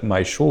that, but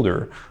my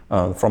shoulder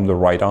from the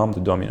right arm,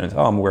 the dominant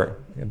arm,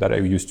 that I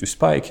used to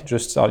spike,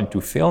 just started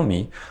to fail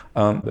me.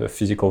 The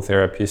physical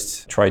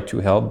therapist tried to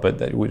help, but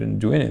that wouldn't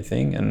do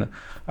anything. And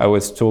I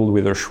was told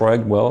with a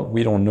shrug, well,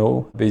 we don't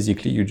know.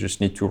 Basically, you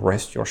just need to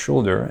rest your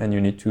shoulder and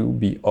you need to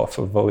be off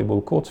of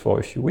volleyball courts for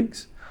a few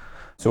weeks.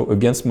 So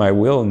against my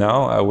will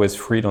now, I was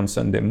freed on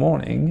Sunday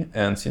morning.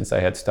 And since I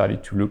had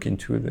started to look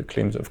into the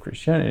claims of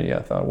Christianity,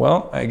 I thought,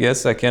 well, I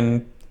guess I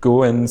can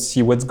go and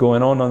see what's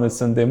going on a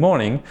Sunday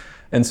morning.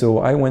 And so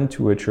I went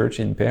to a church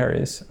in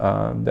Paris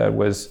that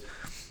was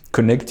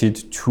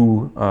connected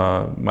to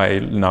my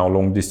now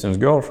long-distance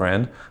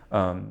girlfriend.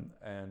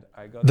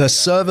 The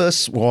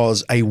service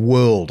was a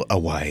world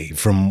away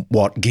from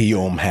what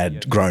Guillaume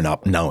had grown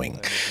up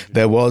knowing.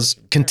 There was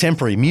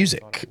contemporary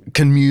music,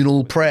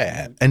 communal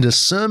prayer, and a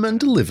sermon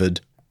delivered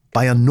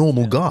by a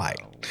normal guy.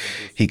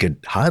 He could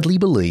hardly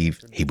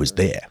believe he was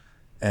there.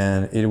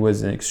 And it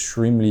was an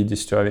extremely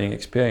disturbing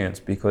experience,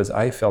 because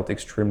I felt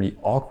extremely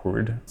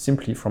awkward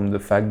simply from the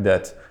fact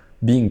that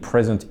being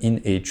present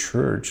in a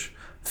church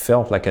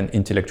felt like an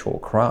intellectual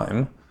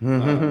crime.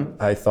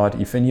 I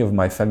thought if any of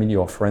my family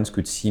or friends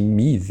could see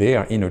me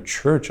there in a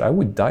church, I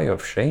would die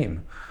of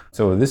shame.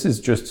 So this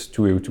is just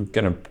to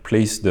kind of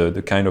place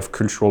the kind of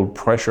cultural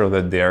pressure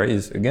that there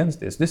is against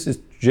this. This is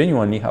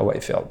genuinely how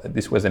I felt, that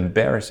this was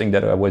embarrassing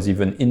that I was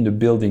even in the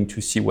building to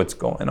see what's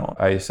going on.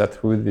 I sat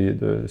through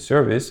the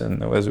service,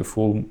 and there was a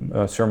full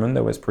sermon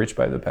that was preached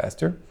by the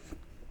pastor.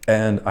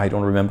 And I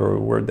don't remember a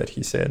word that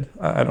he said.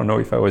 I don't know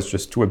if I was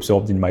just too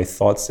absorbed in my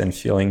thoughts and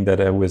feeling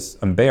that I was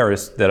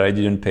embarrassed that I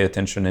didn't pay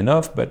attention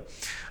enough,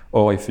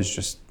 or if it's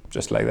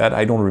just like that.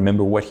 I don't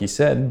remember what he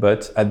said,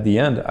 but at the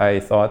end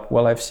I thought,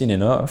 well, I've seen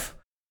enough.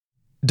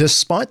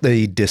 Despite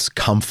the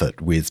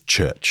discomfort with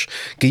church,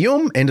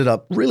 Guillaume ended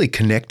up really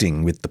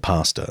connecting with the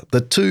pastor.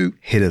 The two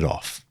hit it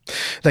off.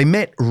 They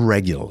met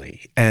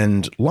regularly,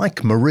 and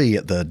like Marie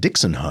at the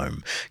Dixon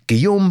home,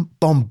 Guillaume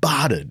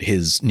bombarded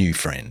his new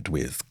friend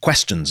with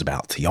questions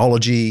about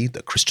theology,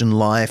 the Christian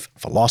life,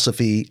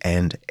 philosophy,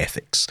 and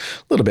ethics.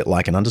 A little bit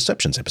like an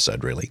Undeceptions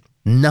episode, really.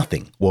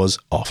 Nothing was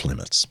off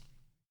limits.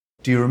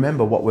 Do you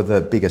remember what were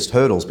the biggest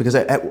hurdles? Because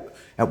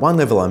at one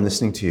level I'm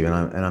listening to you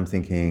and I'm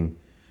thinking,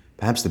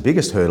 perhaps the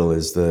biggest hurdle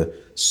is the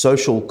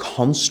social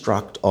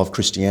construct of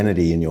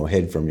Christianity in your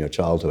head from your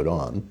childhood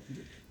on.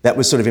 That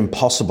was sort of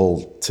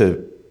impossible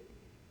to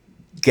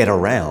get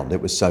around. It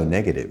was so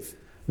negative.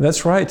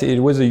 That's right. It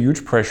was a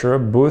huge pressure,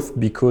 both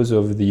because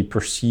of the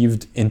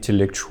perceived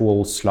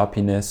intellectual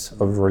sloppiness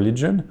of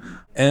religion,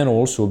 and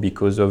also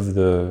because of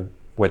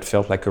what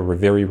felt like a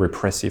very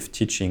repressive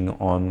teaching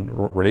on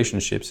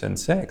relationships and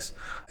sex.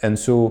 And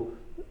so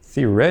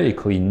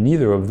theoretically,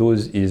 neither of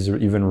those is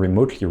even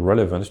remotely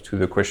relevant to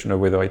the question of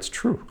whether it's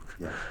true.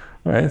 Yeah.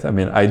 Right? I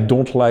mean, I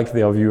don't like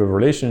their view of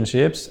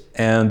relationships,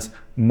 and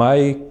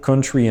my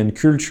country and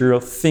culture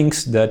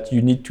thinks that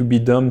you need to be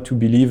dumb to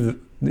believe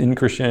in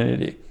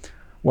Christianity.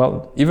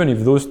 Well, even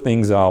if those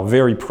things are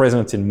very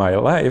present in my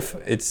life,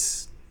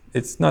 it's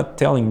not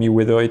telling me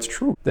whether it's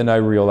true. Then I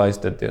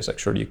realized that there's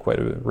actually quite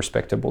a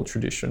respectable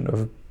tradition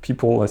of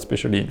people,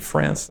 especially in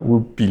France,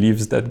 who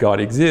believes that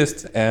God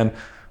exists and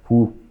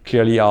who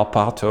clearly are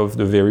part of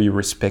the very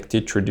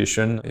respected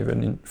tradition,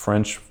 even in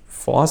French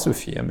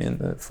philosophy. I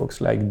mean,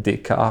 folks like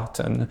Descartes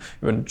and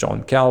even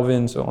John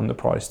Calvin, so on the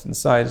Protestant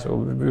side,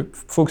 so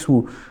folks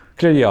who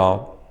clearly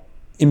are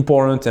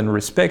important and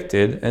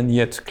respected, and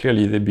yet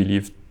clearly they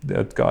believe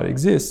that God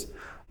exists.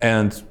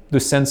 And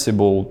the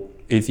sensible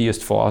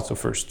atheist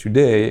philosophers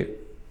today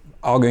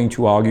are going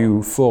to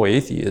argue for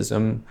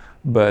atheism,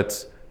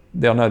 but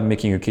they're not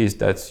making a case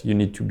that you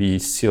need to be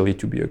silly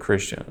to be a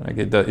Christian. Like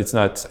it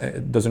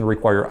doesn't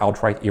require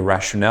outright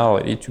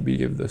irrationality to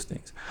believe those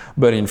things.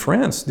 But in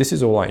France, this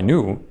is all I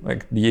knew.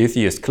 Like the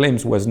atheist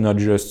claims was not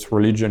just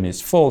religion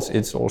is false,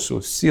 it's also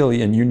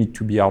silly, and you need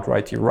to be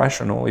outright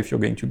irrational if you're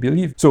going to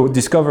believe. So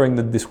discovering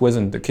that this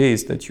wasn't the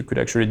case, that you could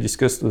actually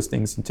discuss those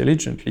things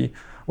intelligently,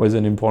 was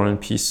an important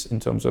piece in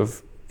terms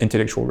of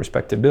intellectual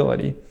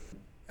respectability.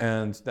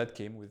 And that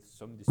came with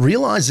some...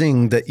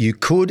 Realizing that you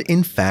could,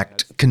 in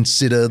fact,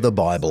 consider the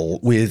Bible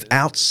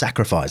without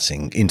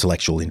sacrificing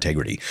intellectual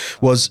integrity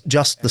was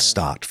just the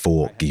start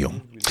for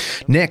Guillaume.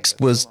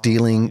 Next was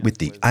dealing with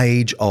the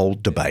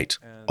age-old debate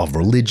of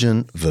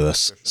religion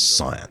versus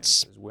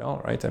science.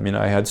 Well, right? I mean,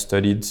 I had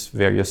studied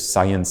various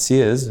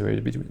sciences,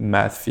 between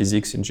math,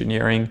 physics,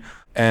 engineering,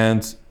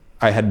 and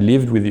I had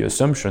lived with the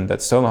assumption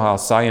that somehow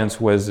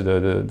science was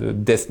the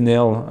death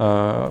knell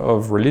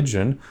of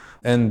religion.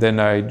 And then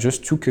I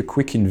just took a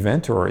quick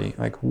inventory,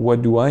 like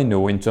what do I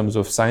know in terms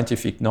of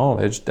scientific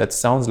knowledge that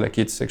sounds like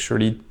it's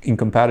actually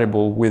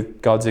incompatible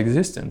with God's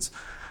existence.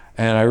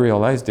 And I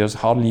realized there's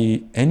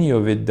hardly any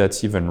of it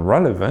that's even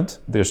relevant.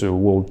 There's a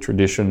whole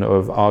tradition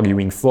of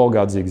arguing for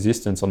God's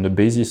existence on the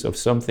basis of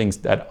some things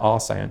that are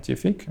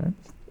scientific,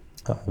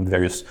 right?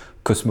 Various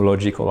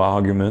cosmological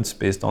arguments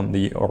based on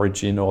the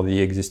origin or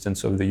the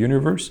existence of the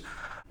universe,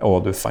 or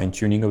the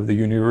fine-tuning of the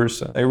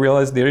universe. I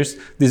realized there is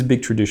this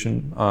big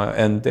tradition,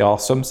 and there are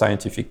some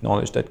scientific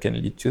knowledge that can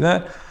lead to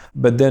that.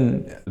 But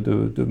then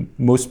the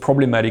most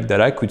problematic that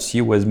I could see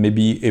was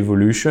maybe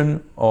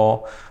evolution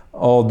or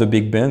the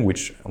Big Bang,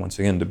 which, once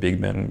again, the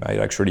Big Bang might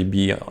actually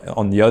be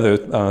on the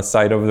other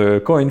side of the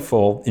coin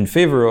in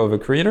favor of a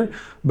creator.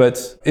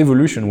 But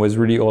evolution was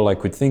really all I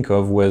could think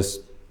of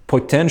was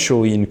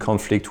potentially in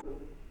conflict.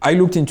 I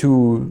looked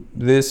into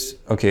this,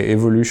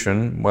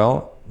 evolution,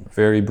 well,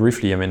 very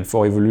briefly, I mean,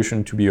 for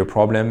evolution to be a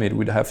problem, it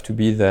would have to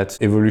be that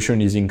evolution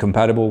is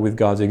incompatible with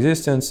God's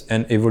existence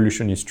and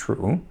evolution is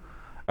true.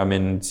 I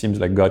mean, it seems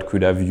like God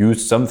could have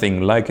used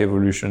something like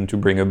evolution to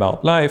bring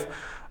about life.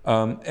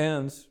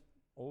 And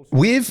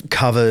we've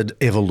covered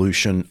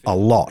evolution a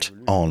lot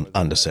on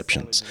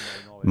Undeceptions,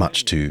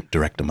 much to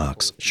Director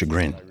Mark's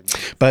chagrin.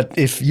 But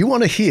if you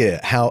want to hear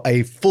how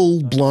a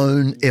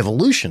full-blown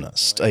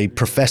evolutionist, a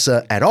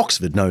professor at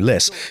Oxford no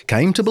less,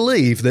 came to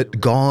believe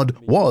that God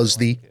was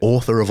the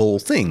author of all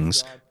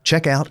things,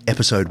 check out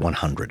episode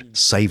 100,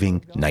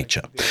 Saving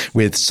Nature,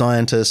 with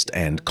scientist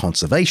and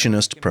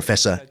conservationist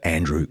Professor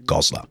Andrew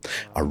Goslar,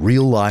 a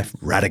real-life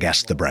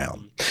Radagast the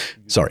Brown.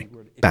 Sorry,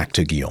 back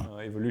to Guillaume.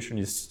 Evolution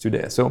is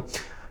today.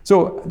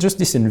 So just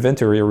this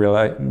inventory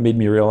made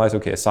me realize,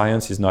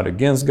 science is not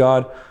against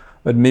God,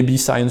 but maybe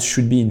science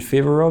should be in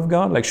favor of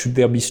God. Like, should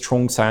there be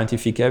strong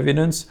scientific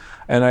evidence?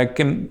 And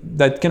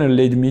that kind of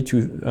led me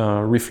to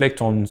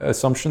reflect on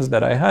assumptions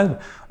that I had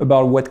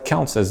about what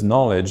counts as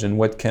knowledge and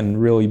what can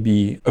really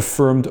be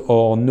affirmed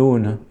or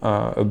known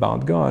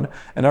about God.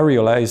 And I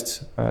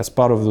realized, as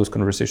part of those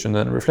conversations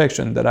and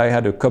reflection, that I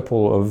had a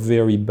couple of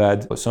very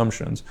bad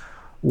assumptions.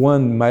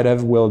 One might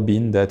have well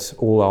been that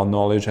all our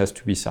knowledge has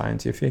to be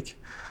scientific.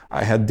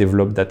 I had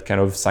developed that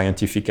kind of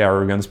scientific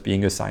arrogance,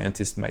 being a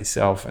scientist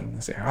myself,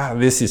 and say,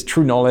 this is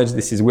true knowledge,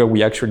 this is where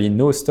we actually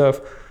know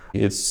stuff.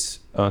 It's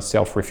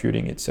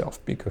self-refuting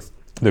itself, because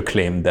the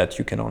claim that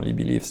you can only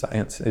believe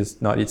science is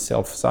not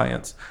itself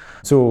science.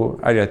 So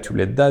I had to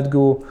let that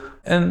go.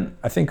 And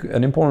I think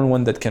an important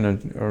one that kind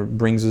of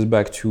brings us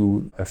back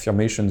to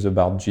affirmations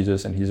about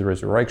Jesus and his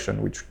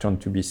resurrection, which turned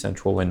to be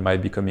central in my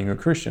becoming a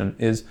Christian,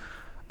 is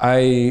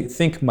I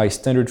think my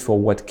standard for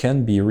what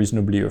can be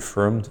reasonably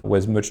affirmed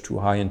was much too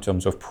high in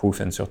terms of proof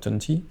and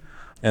certainty.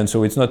 And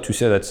so it's not to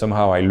say that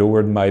somehow I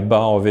lowered my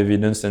bar of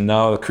evidence and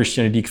now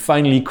Christianity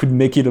finally could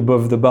make it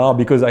above the bar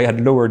because I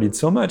had lowered it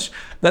so much.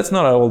 That's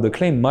not at all the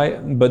claim.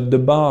 But the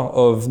bar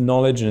of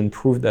knowledge and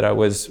proof that I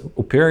was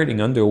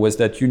operating under was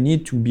that you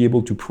need to be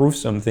able to prove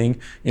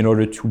something in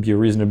order to be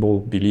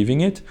reasonable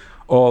believing it,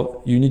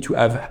 or you need to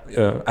have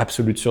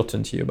absolute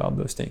certainty about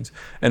those things.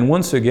 And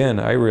once again,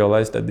 I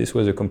realized that this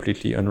was a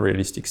completely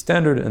unrealistic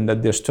standard, and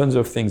that there's tons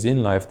of things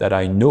in life that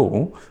I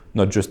know,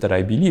 not just that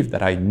I believe,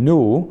 that I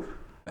know,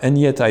 and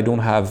yet I don't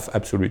have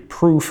absolute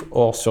proof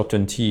or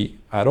certainty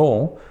at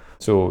all.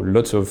 So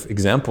lots of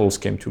examples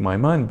came to my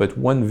mind, but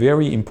one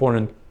very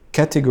important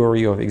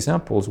category of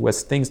examples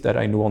was things that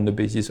I know on the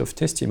basis of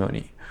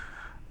testimony,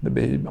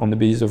 on the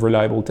basis of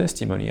reliable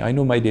testimony. I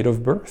know my date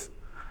of birth.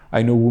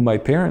 I know who my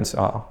parents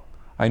are.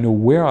 I know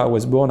where I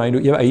was born.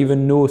 I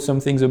even know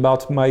some things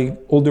about my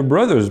older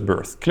brother's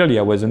birth. Clearly,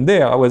 I wasn't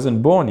there. I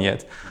wasn't born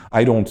yet.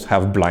 I don't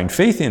have blind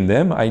faith in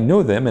them. I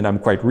know them, and I'm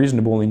quite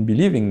reasonable in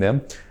believing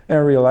them. And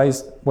I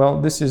realized,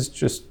 well, this is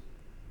just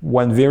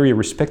one very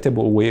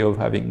respectable way of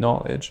having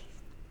knowledge.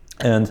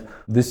 And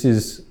this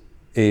is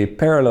a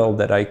parallel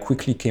that I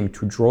quickly came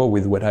to draw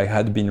with what I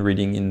had been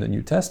reading in the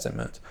New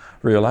Testament,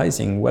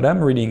 realizing what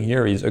I'm reading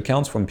here is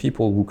accounts from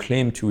people who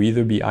claim to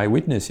either be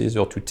eyewitnesses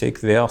or to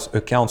take their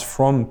accounts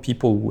from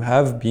people who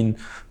have been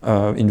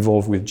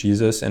involved with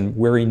Jesus and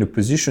were in a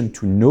position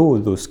to know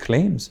those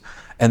claims.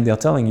 And they're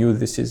telling you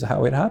this is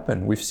how it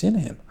happened. We've seen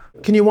him.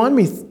 Can you wind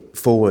me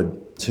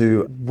forward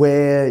to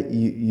where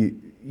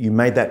you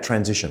made that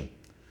transition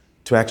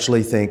to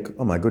actually think,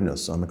 oh my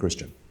goodness, I'm a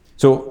Christian?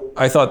 So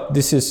I thought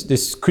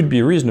this could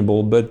be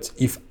reasonable, but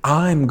if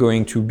I'm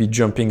going to be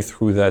jumping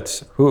through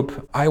that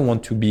hoop, I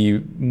want to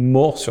be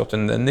more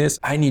certain than this.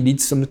 I needed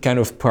some kind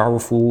of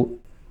powerful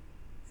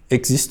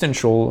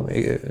existential,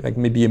 like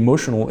maybe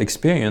emotional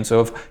experience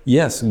of,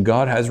 yes,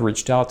 God has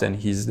reached out and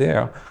he's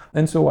there.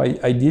 And so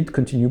I did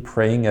continue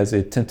praying as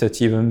a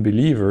tentative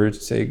unbeliever to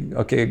say,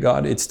 okay,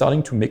 God, it's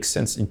starting to make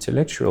sense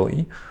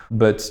intellectually,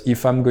 but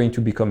if I'm going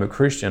to become a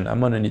Christian, I'm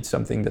going to need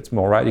something that's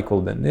more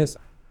radical than this.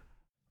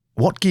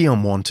 What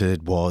Guillaume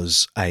wanted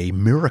was a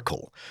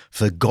miracle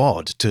for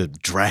God to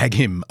drag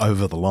him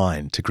over the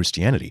line to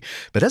Christianity.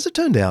 But as it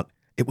turned out,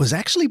 it was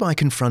actually by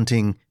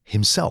confronting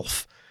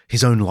himself,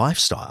 his own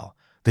lifestyle,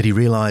 that he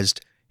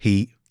realised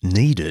he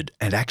needed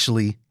and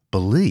actually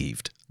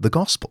believed the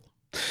gospel.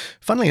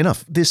 Funnily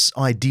enough, this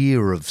idea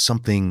of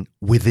something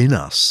within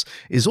us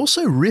is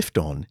also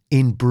riffed on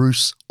in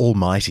Bruce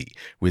Almighty,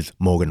 with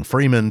Morgan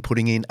Freeman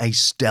putting in a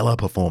stellar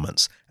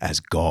performance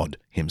as God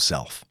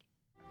himself.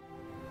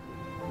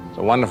 It's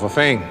a wonderful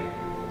thing.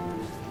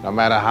 No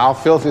matter how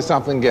filthy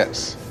something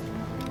gets,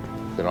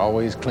 you can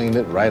always clean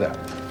it right up.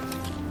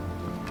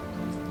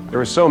 There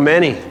were so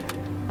many.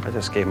 I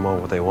just gave them all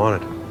what they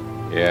wanted.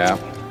 Yeah.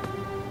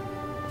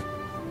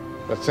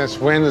 But since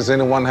when does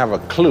anyone have a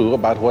clue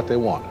about what they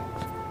want?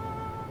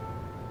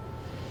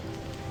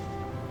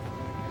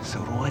 So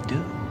what do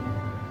I do?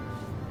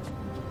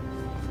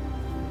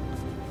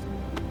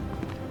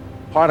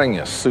 Parting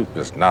your soup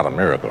is not a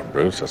miracle,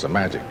 Bruce. It's a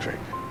magic trick.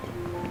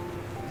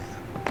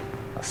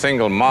 A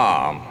single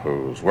mom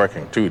who's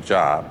working 2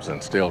 jobs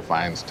and still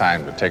finds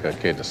time to take her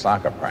kid to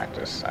soccer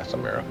practice, that's a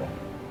miracle.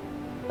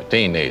 A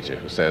teenager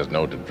who says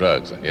no to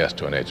drugs and yes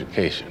to an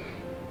education,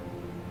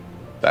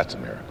 that's a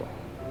miracle.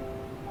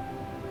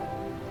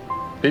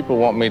 People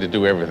want me to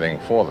do everything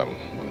for them,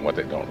 when what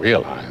they don't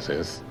realize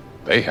is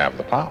they have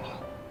the power.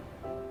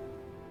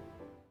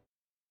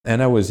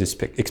 And I was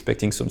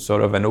expecting some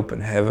sort of an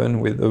open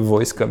heaven with a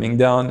voice coming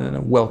down and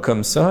a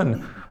welcome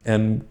son.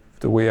 And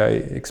the way I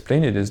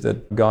explain it is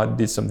that God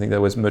did something that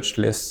was much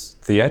less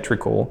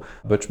theatrical,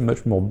 but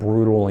much more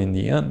brutal in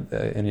the end.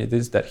 And it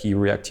is that he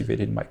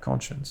reactivated my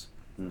conscience.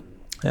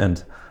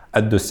 And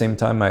at the same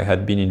time, I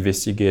had been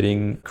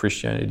investigating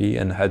Christianity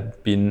and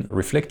had been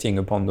reflecting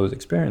upon those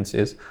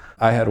experiences.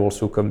 I had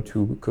also come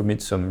to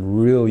commit some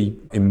really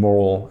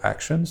immoral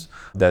actions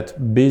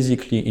that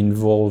basically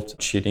involved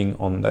cheating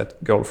on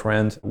that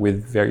girlfriend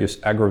with various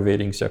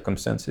aggravating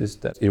circumstances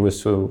that it was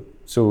so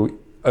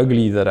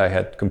ugly that I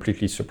had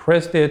completely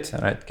suppressed it,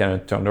 and I kind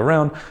of turned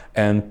around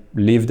and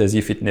lived as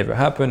if it never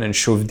happened and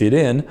shoved it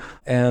in.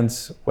 And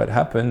what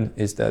happened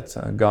is that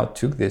God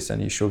took this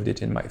and he shoved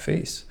it in my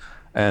face.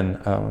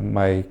 And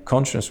my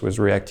conscience was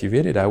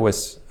reactivated. I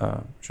was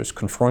just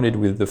confronted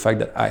with the fact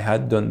that I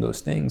had done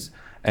those things.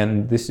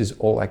 And this is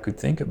all I could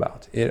think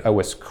about. I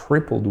was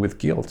crippled with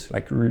guilt,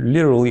 like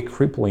literally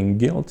crippling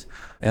guilt.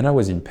 And I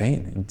was in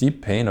pain, in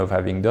deep pain of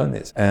having done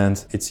this.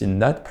 And it's in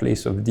that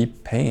place of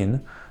deep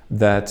pain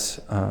that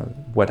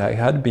what I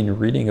had been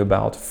reading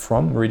about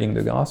from reading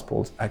the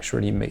Gospels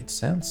actually made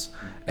sense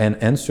and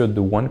answered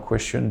the one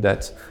question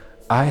that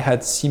I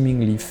had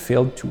seemingly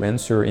failed to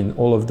answer in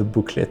all of the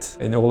booklets,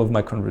 in all of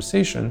my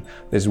conversation.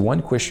 There's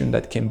one question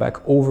that came back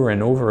over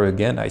and over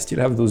again. I still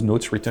have those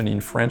notes written in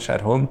French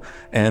at home,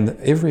 and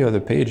every other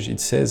page it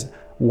says,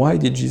 why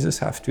did Jesus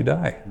have to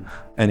die?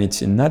 And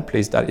it's in that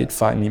place that it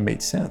finally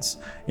made sense.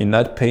 In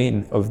that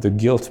pain of the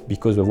guilt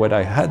because of what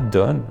I had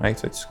done, right?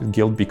 So it's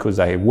guilt because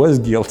I was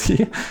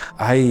guilty.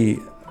 I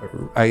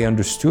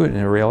understood and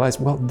I realized,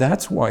 well,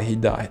 that's why he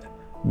died,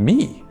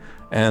 me.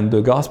 And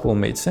the gospel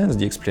made sense,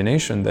 the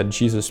explanation that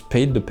Jesus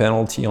paid the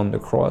penalty on the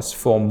cross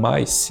for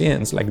my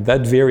sins, like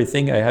that very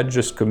thing I had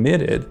just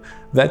committed,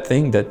 that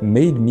thing that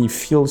made me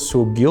feel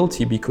so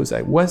guilty because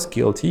I was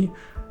guilty,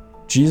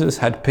 Jesus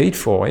had paid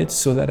for it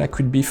so that I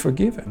could be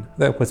forgiven.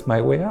 That was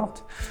my way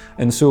out.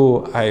 And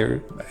so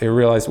I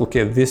realized,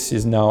 okay, this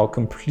is now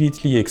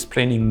completely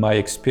explaining my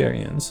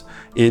experience.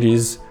 It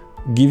is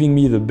giving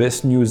me the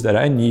best news that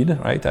I need,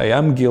 right? I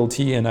am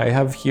guilty and I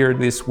have here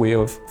this way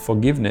of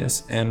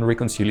forgiveness and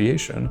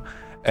reconciliation.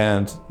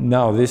 And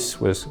now this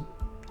was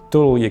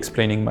totally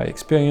explaining my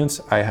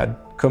experience. I had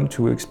come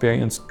to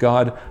experience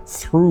God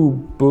through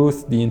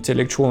both the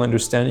intellectual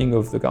understanding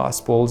of the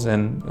Gospels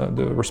and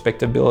the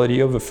respectability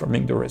of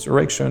affirming the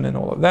resurrection and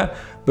all of that,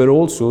 but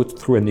also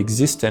through an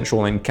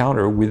existential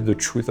encounter with the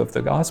truth of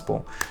the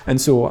Gospel. And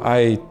so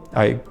I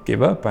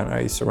gave up and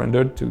I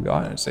surrendered to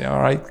God and say,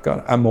 all right,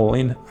 God, I'm all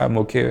in, I'm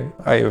okay.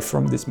 I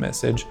affirm this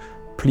message.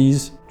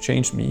 Please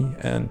change me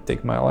and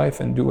take my life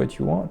and do what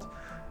you want.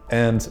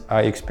 And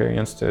I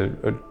experienced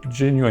a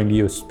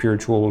genuinely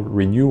spiritual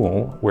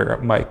renewal where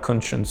my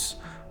conscience,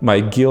 my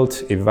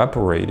guilt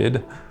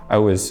evaporated.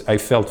 I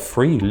felt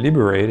free,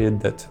 liberated,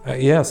 that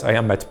yes, I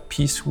am at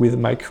peace with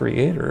my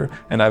Creator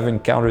and I've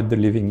encountered the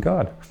living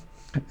God.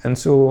 And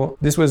so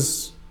this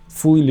was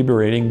fully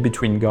liberating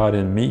between God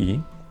and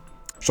me.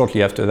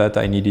 Shortly after that,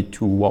 I needed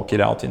to walk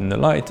it out in the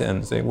light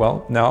and say,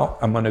 well, now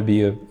I'm gonna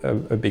be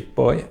a big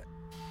boy.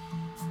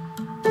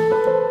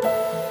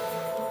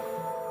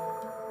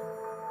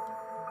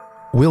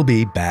 We'll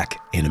be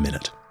back in a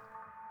minute.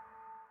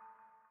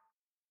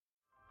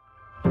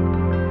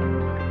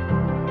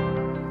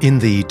 In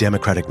the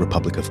Democratic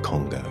Republic of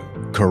Congo,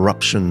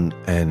 corruption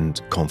and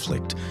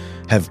conflict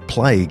have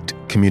plagued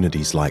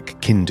communities like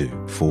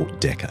Kindu for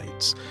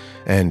decades,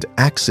 and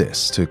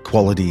access to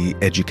quality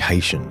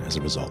education as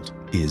a result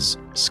is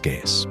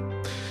scarce.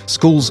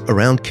 Schools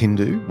around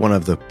Kindu, one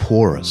of the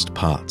poorest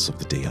parts of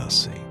the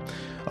DRC,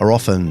 are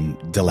often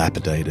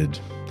dilapidated.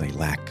 They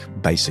lack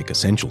basic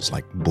essentials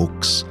like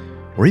books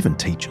or even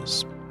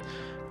teachers.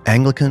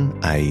 Anglican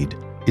Aid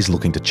is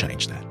looking to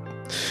change that.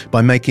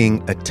 By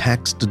making a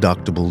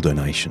tax-deductible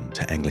donation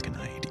to Anglican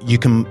Aid, you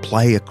can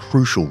play a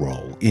crucial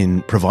role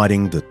in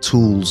providing the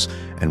tools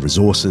and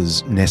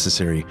resources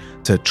necessary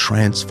to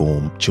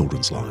transform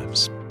children's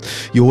lives.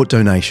 Your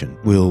donation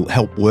will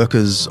help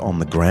workers on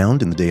the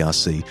ground in the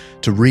DRC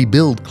to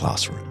rebuild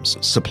classrooms,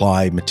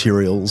 supply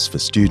materials for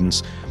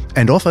students,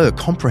 and offer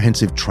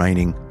comprehensive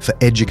training for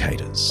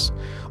educators.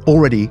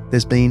 Already,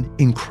 there's been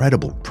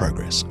incredible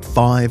progress.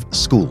 5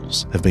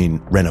 schools have been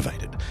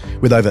renovated,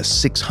 with over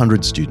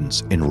 600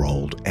 students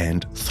enrolled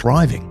and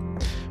thriving.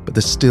 But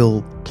there's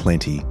still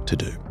plenty to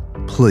do.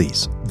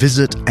 Please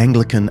visit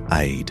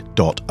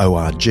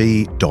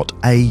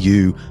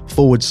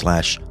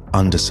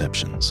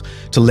anglicanaid.org.au/undeceptions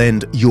to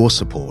lend your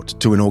support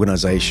to an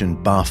organisation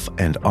Buff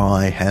and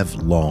I have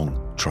long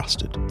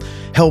trusted.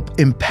 Help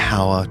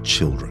empower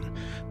children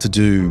to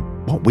do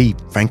what we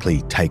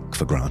frankly take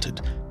for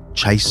granted: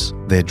 chase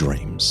their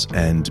dreams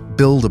and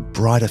build a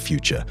brighter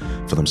future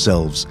for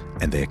themselves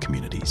and their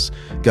communities.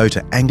 Go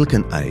to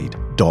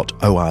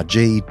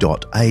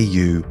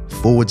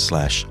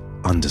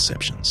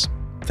anglicanaid.org.au/undeceptions.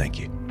 Thank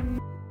you.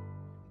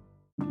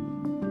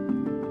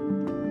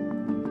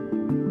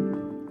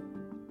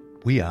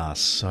 We are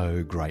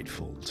so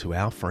grateful to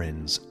our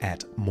friends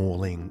at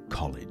Morling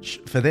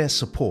College for their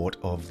support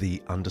of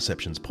the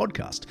Undeceptions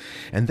podcast.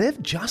 And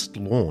they've just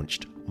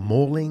launched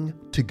Morling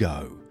to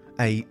Go,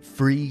 a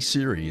free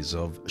series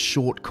of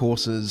short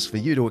courses for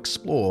you to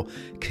explore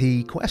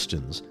key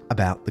questions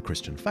about the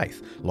Christian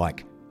faith,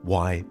 like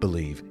why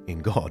believe in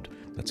God?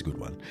 That's a good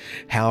one.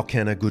 How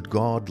can a good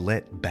God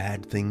let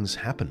bad things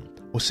happen?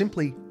 Or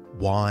simply,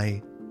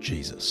 why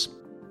Jesus?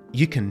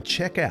 You can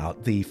check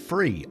out the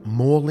free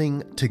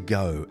Morling to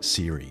Go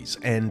series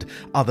and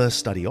other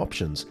study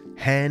options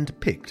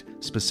hand-picked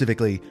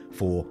specifically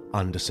for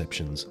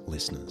Undeceptions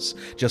listeners.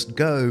 Just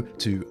go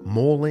to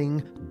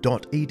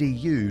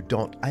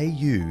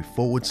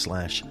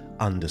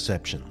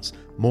morling.edu.au/undeceptions.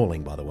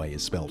 Morling, by the way,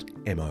 is spelled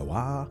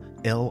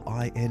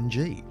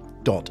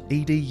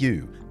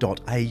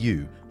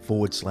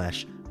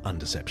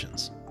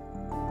morling.edu.au/undeceptions.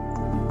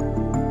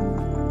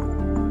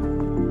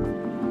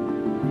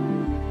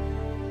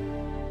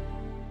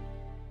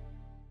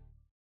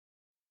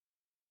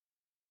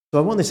 So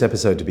I want this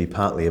episode to be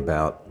partly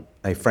about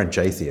a French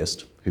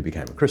atheist who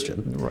became a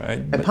Christian, Right.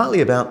 and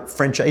partly about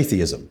French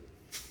atheism.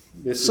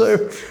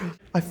 So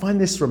I find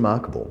this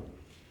remarkable,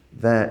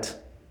 that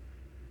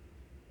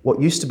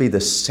what used to be the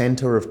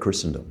centre of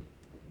Christendom,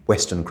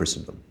 Western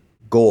Christendom,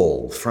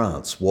 Gaul,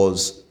 France,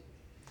 was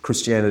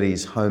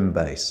Christianity's home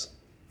base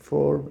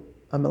for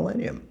a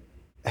millennium,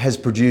 has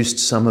produced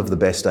some of the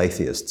best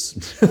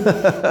atheists.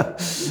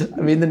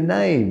 I mean, the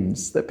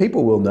names that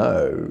people will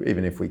know,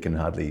 even if we can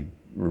hardly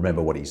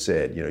remember what he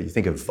said. You know, you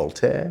think of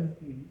Voltaire,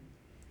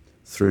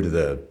 through to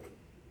the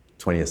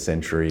 20th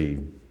century,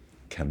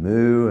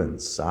 Camus and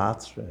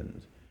Sartre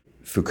and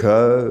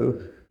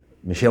Foucault,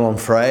 Michel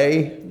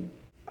Onfray.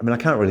 I mean, I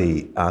can't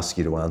really ask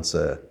you to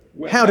answer,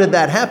 how did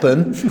that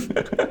happen?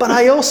 But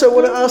I also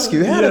want to ask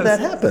you, how did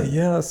that happen?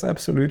 Yes,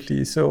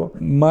 absolutely. So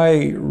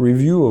my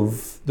review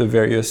of the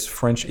various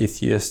French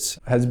atheists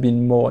has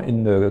been more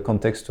in the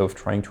context of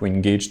trying to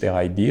engage their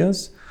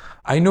ideas.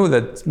 I know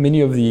that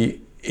many of the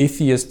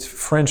atheist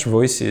French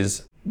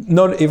voices,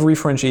 not every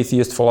French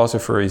atheist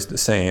philosopher is the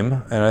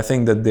same, and I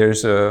think that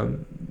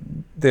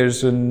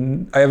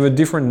I have a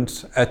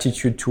different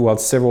attitude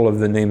towards several of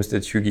the names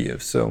that you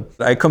give. So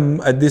I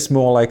come at this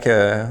more like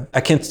I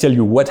can't tell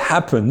you what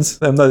happens,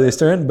 I'm not a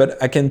historian, but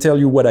I can tell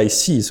you what I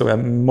see. So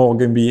I'm more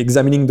going to be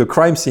examining the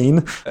crime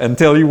scene and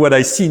tell you what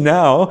I see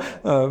now,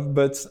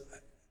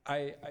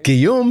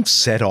 Guillaume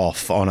set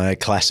off on a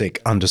classic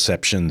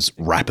Undeceptions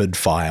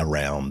rapid-fire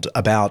round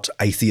about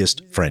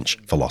atheist French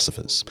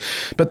philosophers.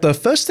 But the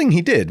first thing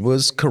he did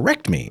was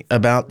correct me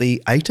about the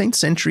 18th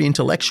century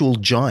intellectual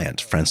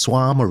giant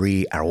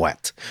François-Marie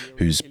Arouet,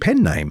 whose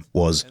pen name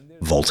was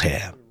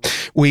Voltaire.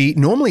 We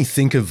normally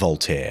think of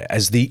Voltaire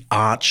as the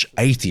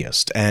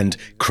arch-atheist and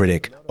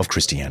critic of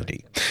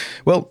Christianity.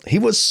 Well, he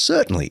was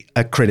certainly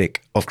a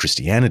critic of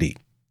Christianity.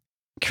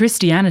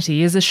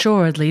 Christianity is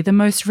assuredly the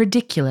most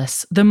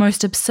ridiculous, the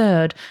most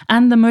absurd,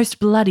 and the most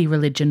bloody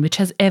religion which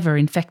has ever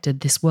infected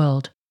this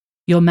world.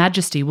 Your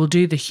Majesty will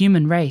do the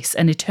human race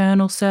an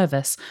eternal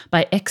service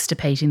by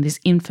extirpating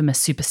this infamous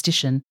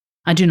superstition.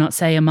 I do not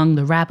say among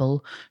the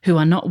rabble, who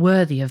are not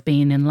worthy of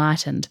being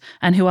enlightened,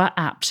 and who are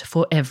apt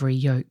for every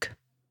yoke.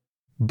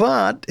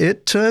 But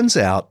it turns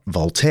out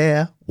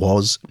Voltaire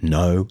was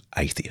no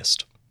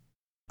atheist.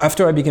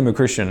 After I became a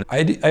Christian,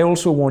 I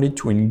also wanted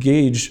to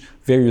engage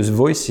various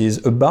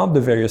voices about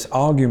the various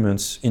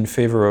arguments in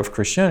favor of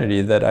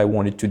Christianity that I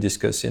wanted to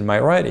discuss in my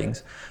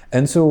writings.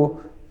 And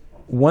so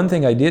one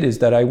thing I did is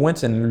that I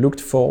went and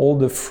looked for all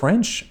the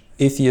French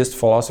atheist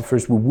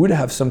philosophers who would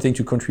have something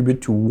to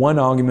contribute to one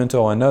argument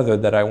or another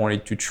that I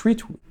wanted to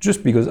treat,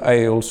 just because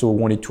I also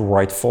wanted to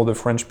write for the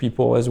French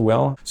people as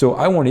well. So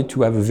I wanted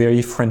to have a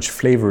very French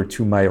flavor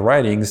to my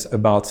writings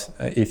about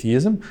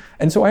atheism.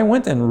 And so I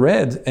went and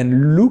read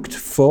and looked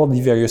for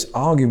the various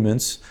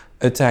arguments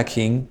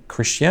attacking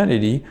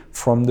Christianity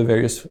from the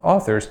various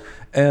authors.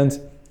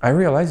 And I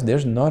realized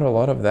there's not a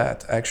lot of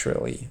that,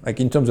 actually. Like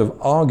in terms of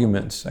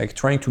arguments, like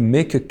trying to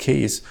make a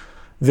case.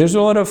 There's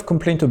a lot of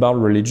complaint about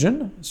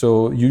religion,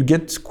 so you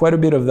get quite a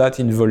bit of that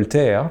in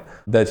Voltaire,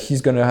 that he's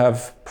going to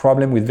have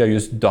problem with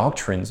various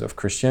doctrines of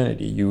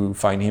Christianity. You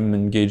find him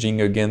engaging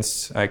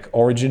against like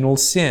original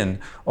sin,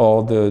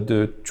 or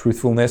the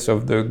truthfulness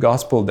of the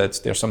gospel,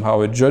 that there's somehow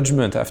a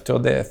judgment after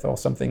death or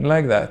something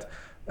like that.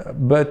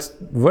 But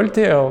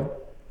Voltaire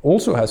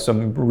also has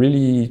some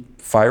really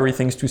fiery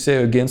things to say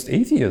against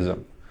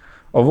atheism.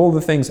 Of all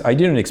the things I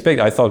didn't expect,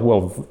 I thought,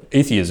 well,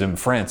 atheism,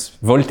 France,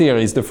 Voltaire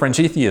is the French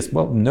atheist.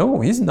 Well,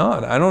 no, he's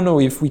not. I don't know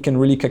if we can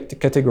really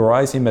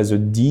categorize him as a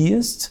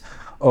deist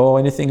or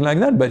anything like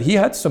that, but he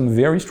had some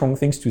very strong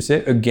things to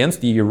say against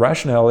the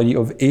irrationality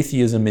of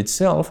atheism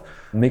itself,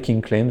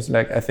 making claims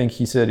like, I think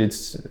he said,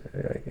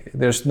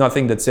 there's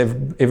nothing that's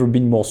ever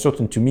been more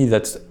certain to me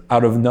that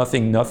out of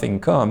nothing, nothing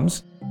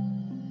comes.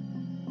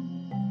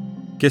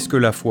 Qu'est-ce que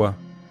la foi?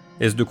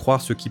 Est-ce de croire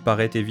ce qui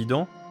paraît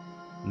évident?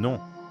 Non.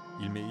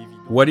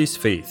 What is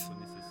faith?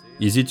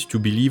 Is it to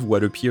believe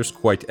what appears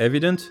quite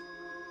evident?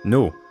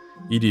 No.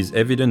 It is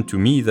evident to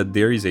me that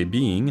there is a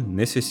being,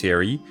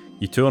 necessary,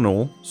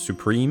 eternal,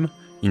 supreme,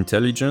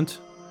 intelligent.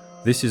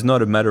 This is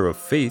not a matter of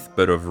faith,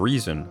 but of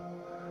reason.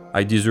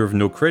 I deserve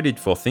no credit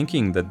for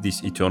thinking that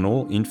this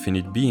eternal,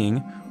 infinite being,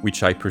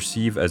 which I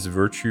perceive as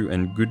virtue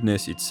and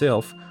goodness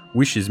itself,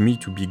 wishes me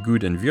to be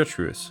good and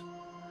virtuous.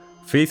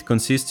 Faith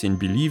consists in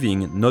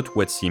believing not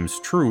what seems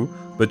true,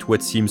 but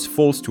what seems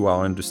false to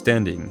our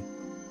understanding.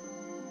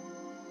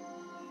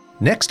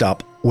 Next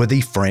up were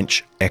the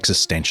French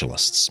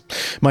existentialists.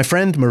 My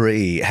friend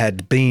Marie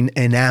had been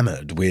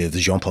enamoured with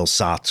Jean-Paul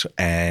Sartre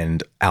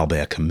and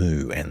Albert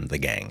Camus and the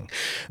gang.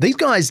 These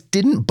guys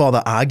didn't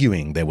bother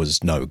arguing there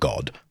was no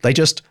God. They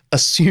just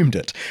assumed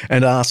it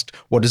and asked,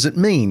 what does it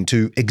mean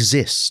to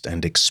exist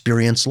and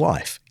experience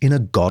life in a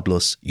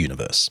godless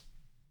universe?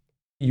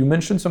 You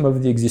mentioned some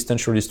of the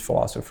existentialist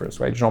philosophers,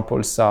 right? Jean-Paul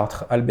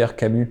Sartre, Albert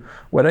Camus.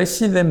 What I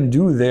see them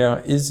do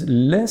there is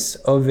less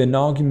of an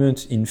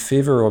argument in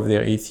favor of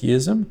their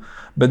atheism,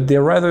 but they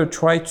rather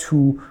try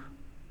to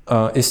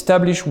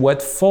establish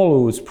what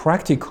follows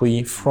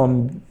practically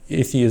from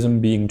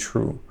atheism being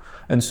true.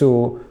 And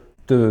so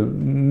the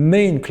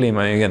main claim,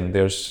 and again,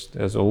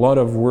 there's a lot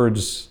of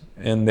words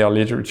in their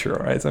literature,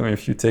 right? I mean,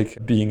 if you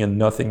take Being and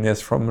Nothingness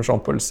from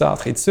Jean-Paul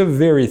Sartre, it's a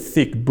very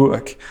thick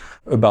book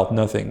about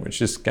nothing, which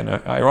is kind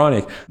of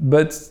ironic.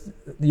 But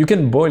you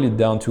can boil it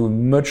down to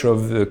much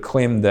of the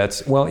claim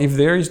that, well, if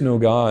there is no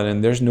God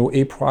and there's no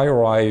a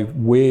priori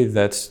way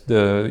that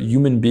the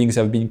human beings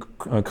have been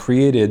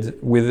created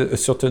with a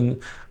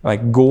certain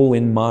goal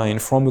in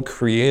mind from a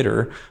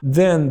creator,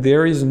 then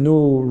there is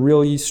no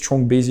really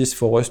strong basis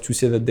for us to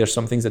say that there's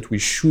some things that we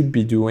should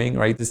be doing,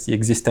 right? It's the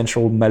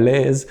existential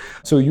malaise.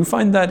 So you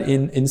find that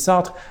in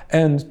Sartre,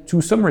 and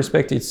to some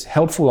respect, it's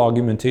helpful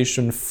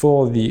argumentation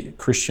for the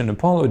Christian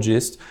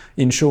apologist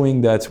in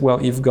showing that,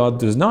 well, if God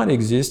does not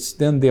exist,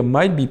 then there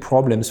might be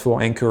problems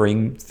for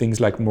anchoring things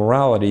like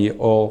morality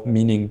or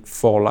meaning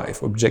for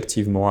life,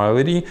 objective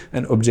morality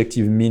and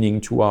objective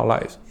meaning to our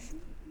lives.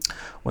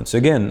 Once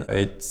again,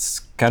 it's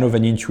kind of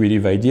an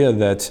intuitive idea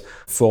that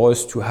for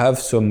us to have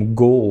some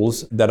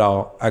goals that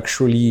are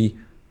actually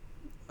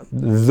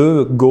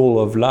the goal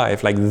of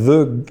life, like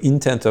the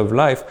intent of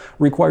life,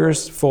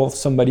 requires for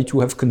somebody to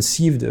have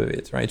conceived of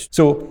it, right?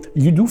 So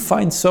you do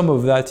find some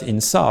of that in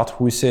Sartre,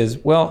 who says,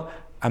 well,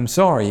 I'm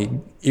sorry,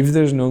 if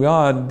there's no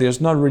God,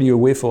 there's not really a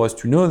way for us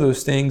to know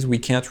those things. We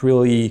can't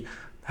really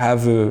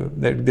have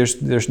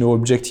there's no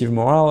objective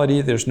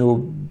morality, there's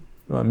no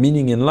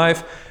meaning in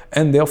life,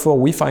 and therefore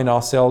we find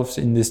ourselves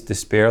in this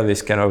despair,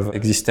 this kind of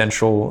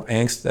existential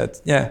angst that,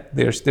 yeah,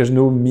 there's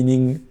no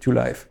meaning to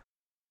life.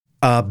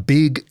 A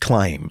big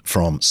claim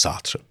from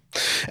Sartre.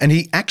 And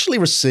he actually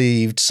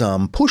received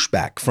some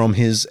pushback from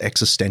his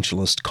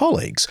existentialist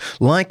colleagues,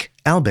 like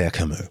Albert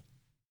Camus.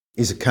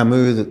 Is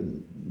Camus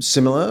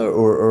similar,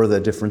 or are there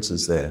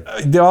differences there?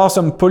 There are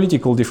some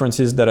political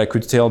differences that I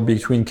could tell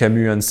between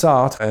Camus and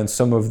Sartre, and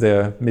some of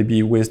the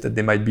maybe ways that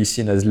they might be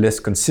seen as less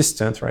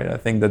consistent, right? I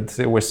think that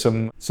there was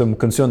some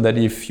concern that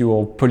if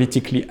you're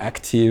politically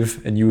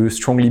active and you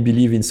strongly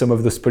believe in some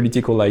of those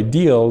political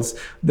ideals,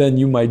 then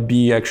you might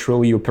be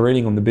actually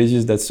operating on the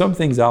basis that some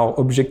things are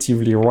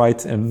objectively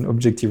right and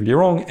objectively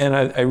wrong. And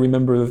I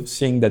remember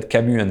seeing that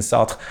Camus and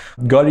Sartre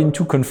got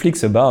into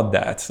conflicts about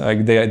that.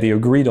 Like they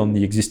agreed on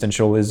the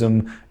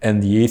existentialism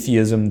and the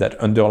atheism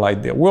that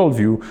underlied their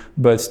worldview,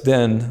 but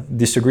then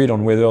disagreed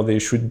on whether they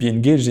should be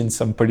engaged in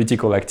some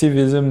political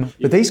activism.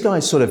 But these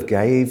guys sort of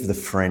gave the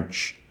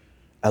French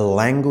a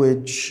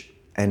language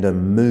and a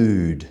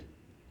mood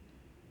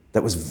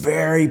that was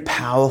very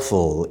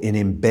powerful in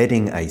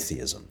embedding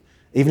atheism.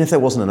 Even if there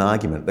wasn't an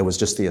argument, there was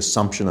just the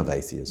assumption of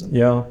atheism.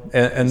 Yeah,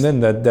 and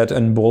then that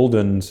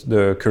emboldened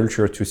the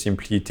culture to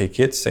simply take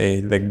it, say,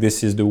 like,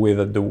 this is the way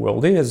that the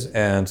world is,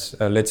 and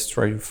let's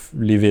try to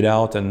live it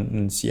out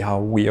and see how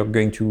we are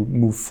going to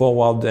move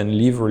forward and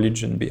leave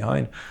religion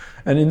behind.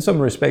 And in some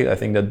respect, I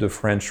think that the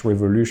French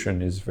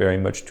Revolution is very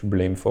much to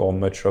blame for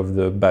much of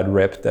the bad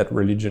rep that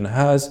religion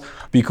has,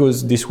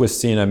 because this was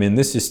seen, I mean,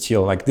 this is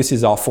still like, this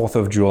is our 4th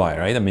of July,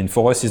 right? I mean,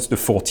 for us, it's the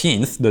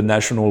 14th, the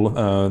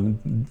national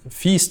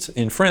feast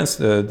in France,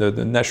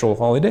 the national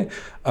holiday.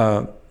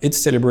 It's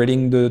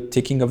celebrating the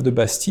taking of the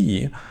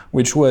Bastille,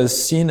 which was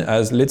seen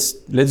as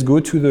let's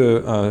go to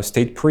the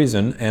state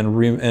prison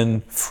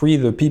and free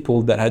the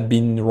people that had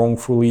been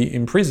wrongfully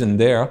imprisoned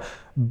there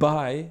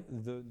by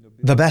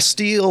The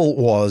Bastille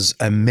was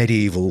a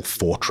medieval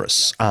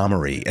fortress,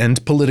 armory,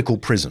 and political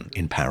prison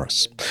in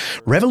Paris.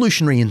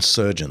 Revolutionary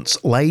insurgents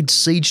laid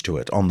siege to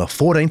it on the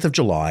 14th of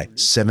July,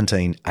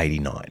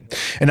 1789.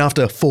 And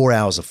after 4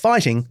 hours of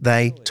fighting,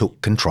 they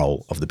took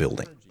control of the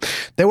building.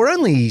 There were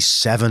only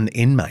 7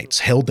 inmates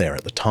held there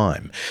at the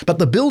time, but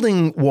the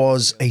building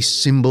was a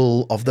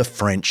symbol of the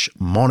French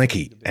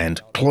monarchy and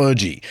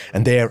clergy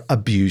and their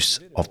abuse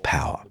of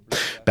power.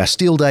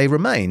 Bastille Day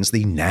remains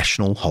the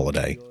national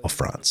holiday of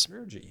France.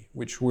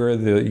 Which were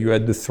you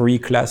had the 3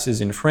 classes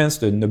in France,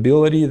 the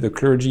nobility, the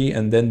clergy,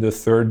 and then the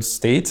third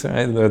state,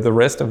 right, the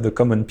rest of the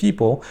common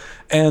people.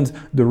 And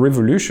the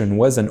revolution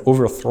was an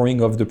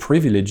overthrowing of the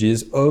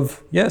privileges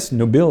of, yes,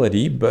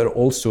 nobility, but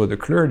also the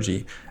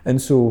clergy. And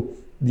so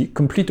the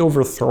complete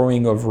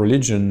overthrowing of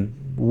religion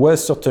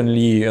was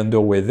certainly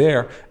underway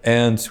there,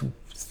 and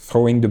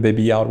throwing the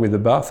baby out with the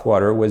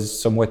bathwater was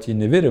somewhat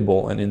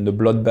inevitable. And in the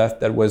bloodbath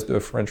that was the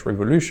French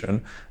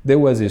Revolution, there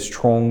was a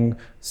strong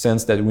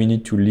sense that we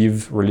need to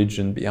leave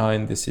religion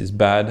behind, this is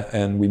bad,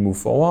 and we move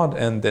forward.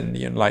 And then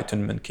the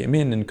Enlightenment came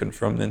in and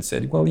confirmed and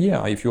said, well,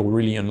 yeah, if you're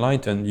really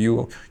enlightened,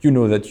 you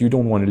know that you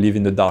don't want to live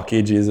in the dark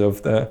ages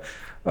of the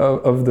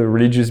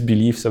religious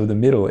beliefs of the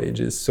Middle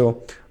Ages.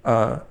 So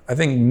I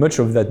think much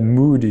of that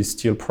mood is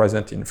still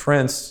present in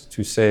France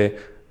to say,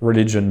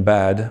 religion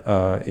bad,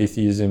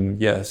 atheism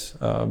yes,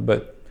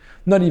 but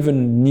not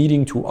even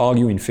needing to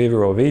argue in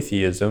favor of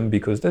atheism,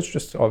 because that's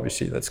just,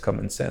 obviously, that's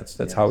common sense.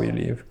 That's how we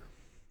live.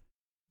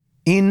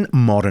 In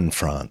modern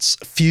France,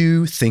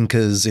 few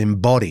thinkers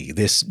embody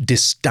this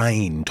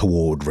disdain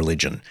toward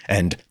religion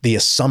and the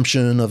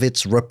assumption of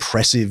its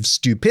repressive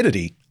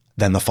stupidity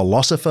than the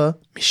philosopher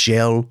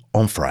Michel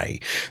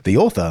Onfray, the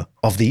author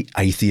of the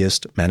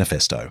Atheist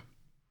Manifesto.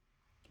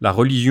 La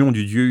religion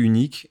du Dieu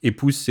unique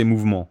épouse ces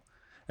mouvements.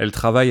 Elle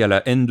travaille à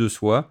la haine de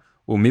soi,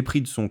 au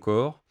mépris de son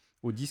corps,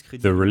 au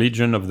discrédit. The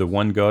religion of the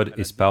one God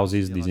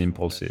espouses these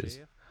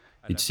impulses.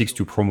 It seeks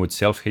to promote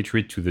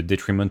self-hatred to the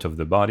detriment of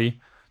the body,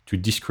 to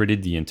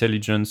discredit the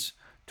intelligence,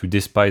 to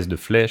despise the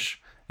flesh,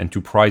 and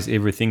to prize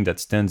everything that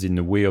stands in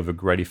the way of a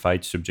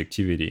gratified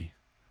subjectivity.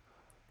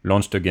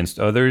 Launched against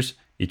others,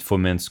 it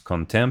foments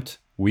contempt,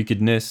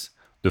 wickedness,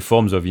 the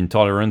forms of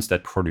intolerance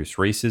that produce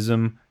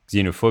racism,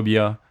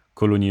 xenophobia,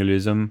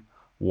 colonialism,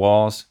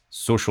 wars,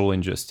 social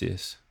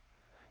injustice.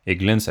 A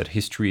glance at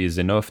history is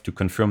enough to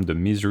confirm the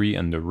misery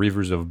and the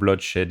rivers of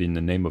blood shed in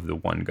the name of the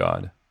one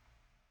God.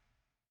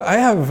 I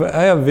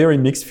have very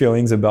mixed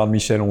feelings about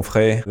Michel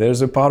Onfray.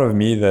 There's a part of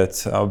me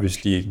that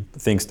obviously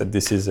thinks that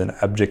this is an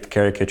abject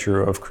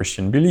caricature of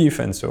Christian belief,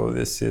 and so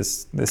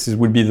this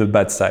would be the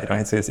bad side,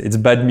 right? It's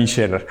bad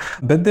Michel.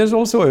 But there's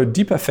also a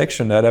deep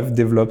affection that I've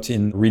developed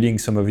in reading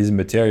some of his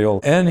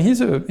material, and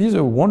he's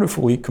a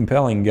wonderfully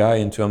compelling guy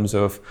in terms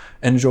of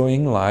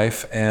enjoying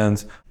life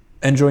and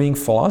enjoying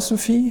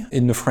philosophy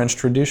in the French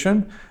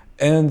tradition,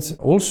 and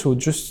also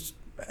just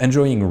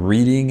enjoying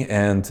reading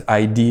and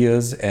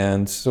ideas.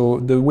 And so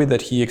the way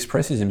that he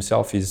expresses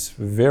himself is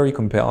very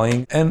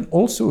compelling. And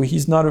also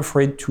he's not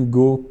afraid to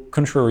go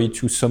contrary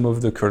to some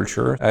of the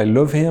culture. I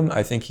love him.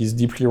 I think he's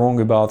deeply wrong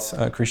about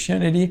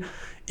Christianity.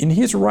 In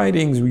his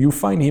writings, you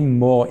find him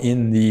more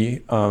in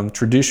the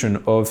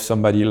tradition of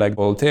somebody like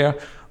Voltaire,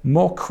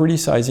 more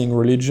criticizing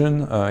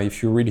religion.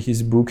 If you read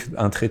his book,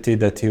 Un traité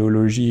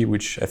d'athéologie,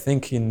 which I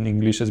think in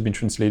English has been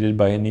translated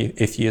by an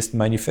Atheist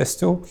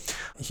Manifesto,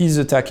 he's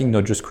attacking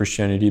not just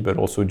Christianity, but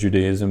also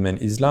Judaism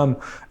and Islam,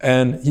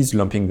 and he's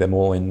lumping them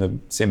all in the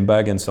same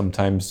bag, and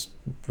sometimes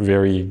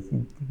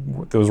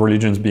those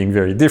religions being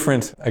very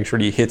different,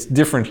 actually hit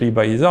differently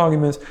by his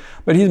arguments,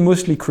 but he's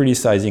mostly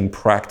criticizing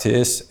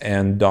practice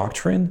and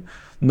doctrine,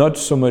 not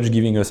so much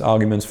giving us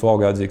arguments for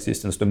God's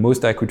existence. The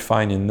most I could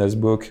find in this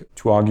book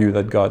to argue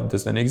that God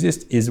doesn't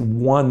exist is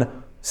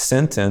one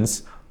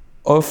sentence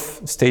of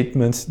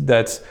statements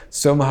that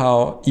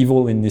somehow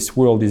evil in this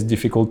world is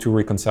difficult to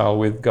reconcile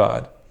with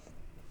God.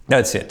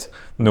 That's it.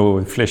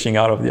 No fleshing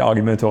out of the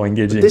argument or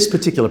engaging. But this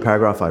particular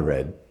paragraph I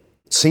read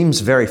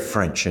seems very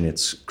French in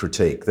its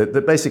critique,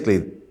 that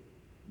basically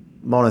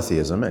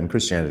monotheism, and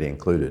Christianity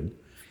included,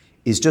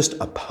 is just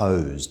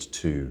opposed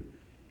to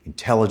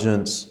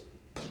intelligence,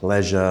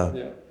 pleasure.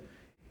 Yeah.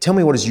 Tell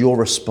me, what is your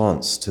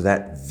response to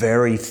that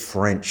very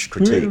French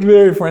critique?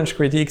 Very French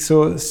critique.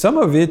 So some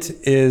of it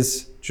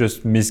is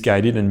just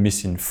misguided and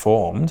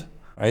misinformed,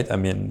 right? I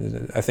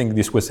mean, I think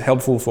this was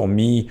helpful for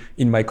me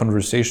in my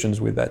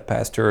conversations with that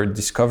pastor,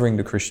 discovering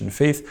the Christian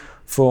faith,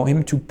 for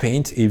him to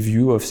paint a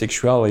view of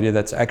sexuality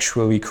that's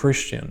actually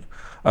Christian,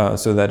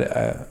 so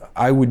that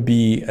I would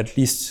be at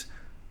least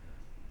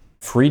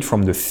freed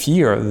from the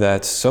fear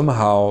that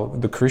somehow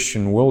the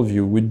Christian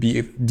worldview would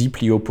be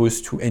deeply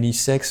opposed to any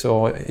sex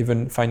or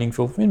even finding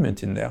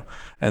fulfillment in there.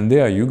 And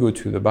there you go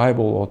to the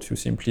Bible or to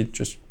simply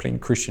just plain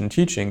Christian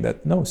teaching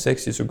that no,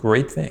 sex is a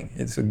great thing.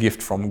 It's a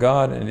gift from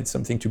God and it's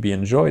something to be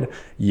enjoyed.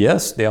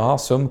 Yes, there are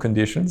some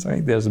conditions,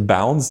 right? There's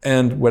bounds.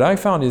 And what I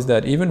found is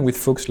that even with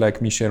folks like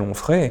Michel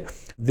Onfray,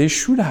 they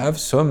should have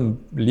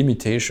some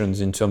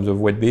limitations in terms of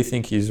what they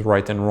think is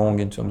right and wrong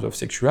in terms of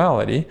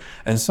sexuality.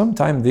 And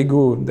sometimes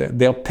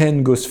their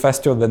pen goes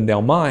faster than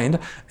their mind,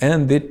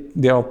 and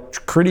they are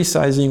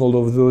criticizing all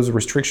of those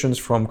restrictions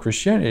from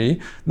Christianity,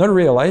 not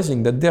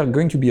realizing that they're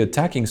going to be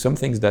attacking some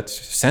things that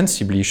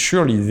sensibly,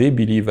 surely they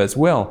believe as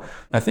well.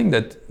 I think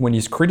that when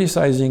he's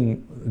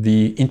criticizing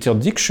the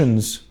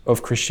interdictions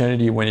of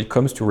Christianity when it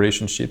comes to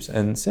relationships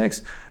and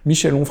sex,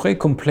 Michel Onfray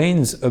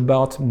complains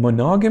about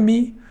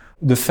monogamy,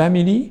 the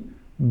family,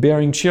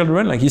 bearing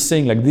children. Like he's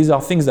saying, like these are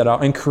things that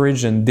are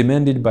encouraged and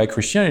demanded by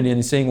Christianity, and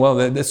he's saying, well,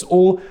 that's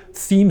all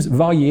themes,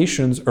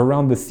 variations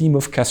around the theme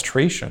of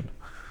castration.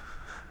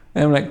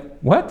 And I'm like,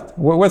 what?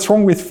 What's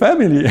wrong with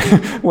family?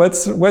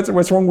 What's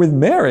wrong with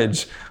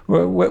marriage?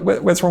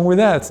 What's wrong with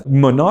that?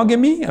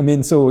 Monogamy? I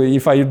mean, so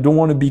if I don't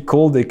want to be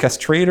called a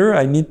castrator,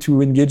 I need to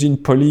engage in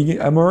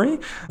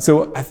polyamory.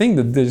 So I think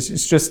that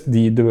it's just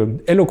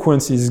the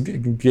eloquence is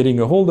getting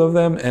a hold of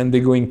them, and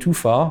they're going too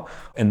far.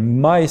 And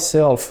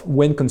myself,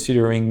 when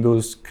considering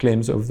those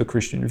claims of the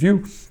Christian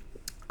view,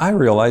 I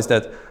realized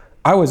that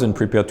I wasn't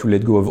prepared to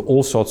let go of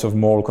all sorts of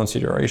moral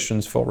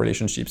considerations for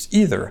relationships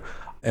either.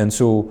 And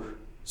so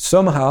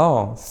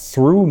somehow,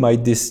 through my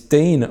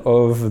disdain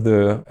of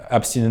the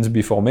abstinence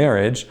before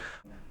marriage,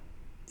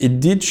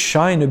 it did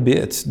shine a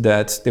bit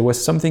that there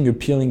was something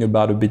appealing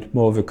about a bit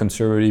more of a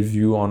conservative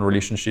view on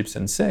relationships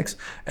and sex.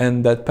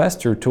 And that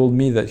pastor told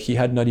me that he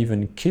had not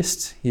even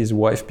kissed his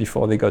wife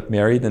before they got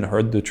married and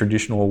heard the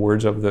traditional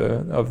words of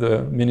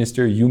the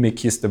minister, "You may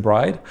kiss the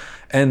bride."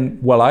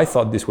 And while I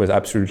thought this was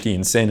absolutely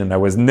insane and I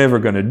was never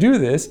going to do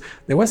this,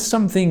 there was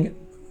something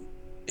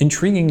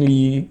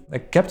intriguingly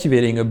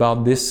captivating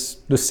about the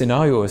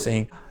scenario,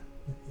 saying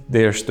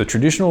there's the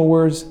traditional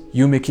words,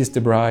 "You may kiss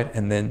the bride,"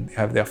 and then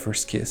have their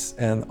first kiss,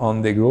 and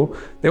on they go.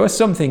 There was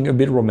something a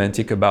bit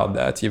romantic about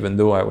that, even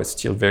though I was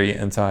still very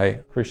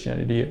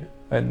anti-Christianity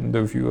and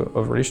the view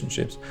of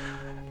relationships.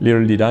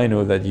 Little did I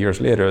know that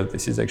years later,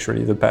 this is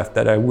actually the path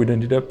that I would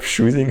ended up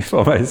choosing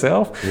for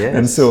myself. Yes.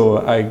 And so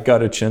I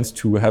got a chance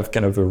to have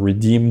kind of a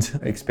redeemed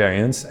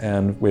experience.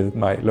 And with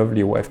my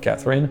lovely wife,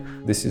 Catherine,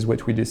 this is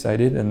what we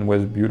decided, and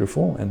was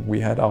beautiful. And we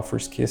had our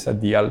first kiss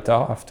at the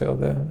altar after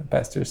the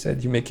pastor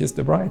said, "You may kiss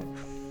the bride."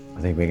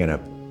 I think we're going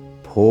to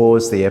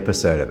pause the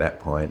episode at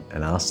that point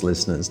and ask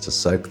listeners to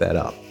soak that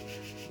up.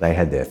 They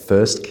had their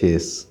first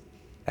kiss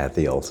at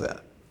the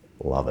altar.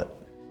 Love it.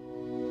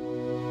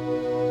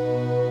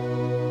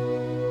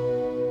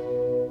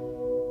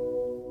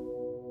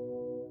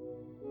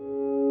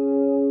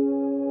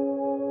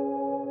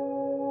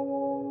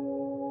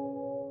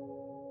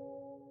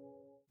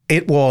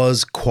 It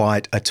was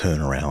quite a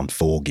turnaround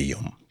for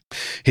Guillaume.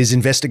 His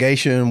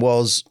investigation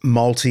was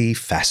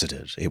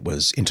multifaceted. It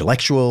was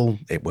intellectual,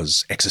 it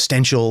was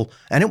existential,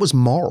 and it was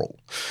moral.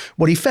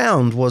 What he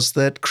found was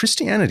that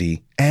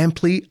Christianity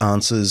amply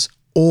answers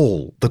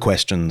all the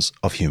questions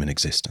of human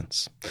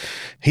existence.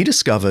 He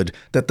discovered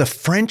that the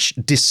French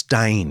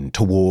disdain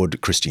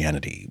toward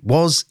Christianity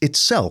was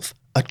itself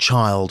a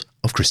child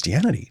of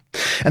Christianity,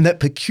 and that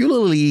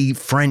peculiarly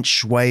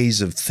French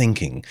ways of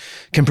thinking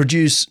can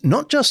produce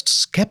not just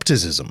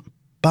skepticism,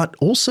 but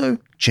also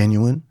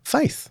genuine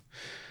faith.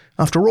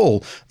 After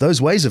all,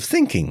 those ways of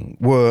thinking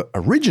were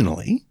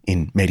originally,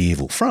 in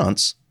medieval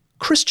France,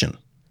 Christian,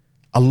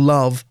 a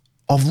love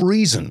of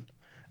reason,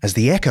 as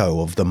the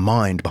echo of the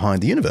mind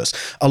behind the universe,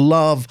 a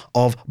love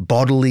of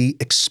bodily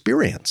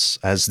experience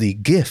as the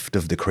gift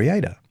of the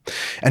Creator,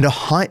 and a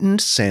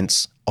heightened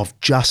sense of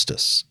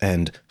justice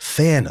and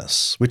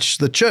fairness, which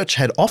the Church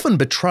had often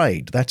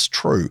betrayed, that's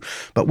true,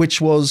 but which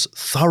was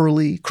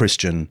thoroughly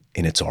Christian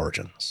in its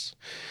origins.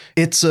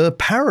 It's a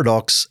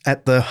paradox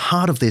at the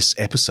heart of this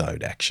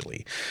episode,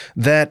 actually,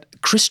 that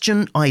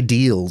Christian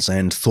ideals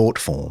and thought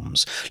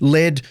forms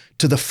led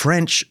to the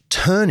French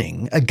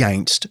turning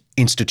against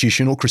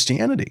institutional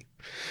Christianity.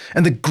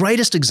 And the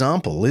greatest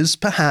example is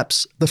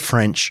perhaps the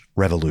French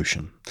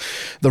Revolution.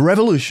 The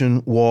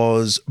Revolution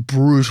was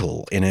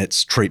brutal in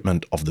its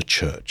treatment of the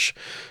Church,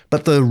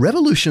 but the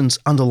Revolution's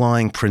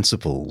underlying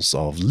principles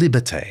of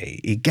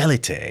liberté,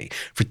 égalité,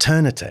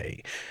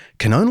 fraternité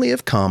can only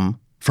have come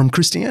from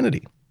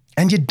Christianity.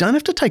 And you don't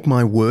have to take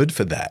my word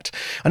for that.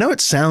 I know it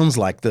sounds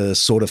like the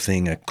sort of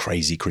thing a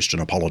crazy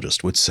Christian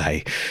apologist would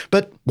say,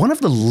 but one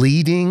of the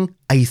leading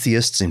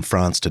atheists in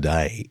France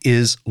today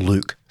is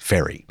Luc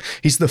Ferry.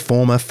 He's the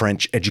former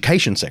French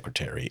education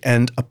secretary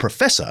and a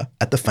professor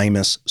at the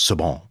famous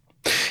Sorbonne.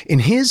 In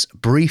his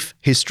brief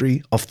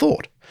history of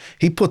thought,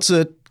 he puts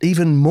it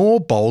even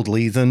more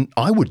boldly than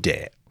I would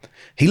dare.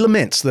 He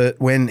laments that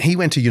when he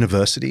went to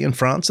university in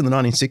France in the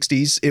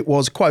 1960s, it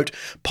was, quote,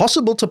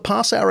 possible to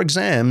pass our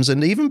exams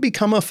and even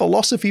become a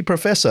philosophy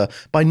professor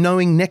by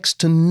knowing next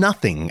to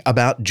nothing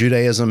about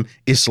Judaism,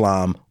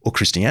 Islam, or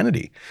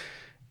Christianity.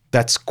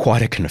 That's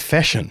quite a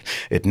confession.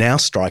 It now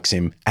strikes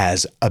him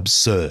as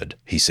absurd,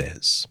 he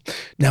says.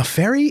 Now,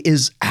 Ferry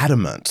is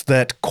adamant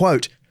that,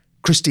 quote,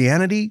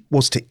 Christianity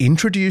was to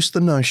introduce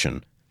the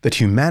notion that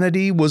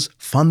humanity was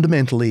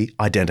fundamentally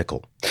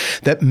identical,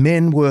 that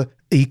men were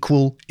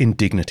equal in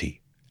dignity,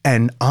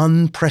 an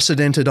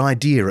unprecedented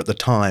idea at the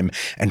time,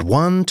 and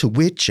one to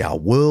which our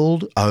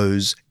world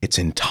owes its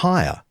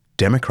entire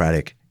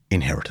democratic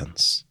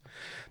inheritance.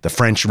 The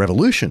French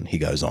Revolution, he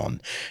goes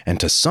on, and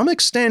to some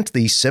extent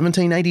the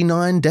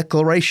 1789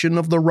 Declaration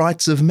of the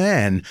Rights of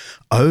Man,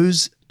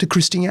 owes to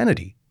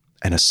Christianity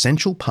an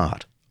essential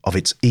part of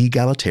its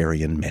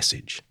egalitarian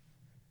message.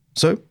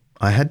 So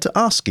I had to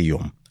ask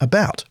Guillaume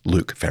about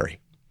Luc Ferry.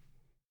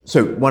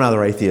 So one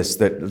other atheist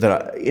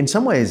that in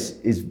some ways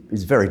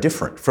is very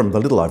different from the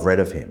little I've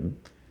read of him,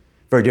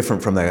 very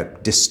different from the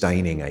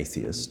disdaining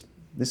atheist.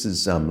 This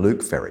is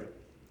Luc Ferry,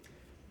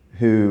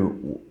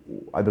 who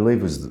I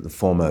believe was the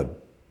former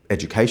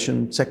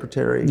education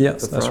secretary.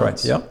 Yes, for that's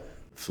France, right, yeah.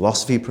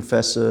 Philosophy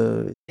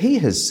professor. He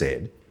has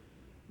said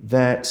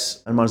that,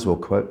 I might as well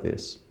quote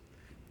this,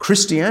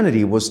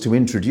 Christianity was to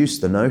introduce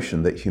the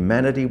notion that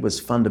humanity was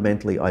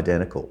fundamentally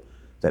identical,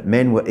 that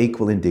men were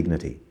equal in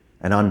dignity,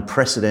 an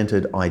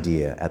unprecedented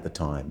idea at the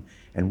time,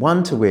 and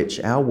one to which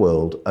our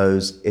world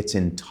owes its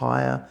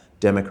entire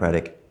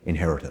democratic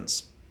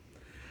inheritance.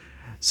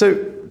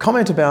 So,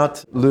 comment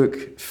about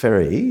Luc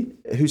Ferry,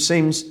 who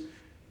seems,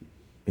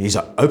 he's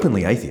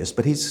openly atheist,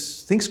 but he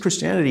thinks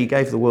Christianity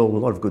gave the world a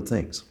lot of good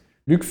things.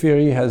 Luc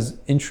Ferry has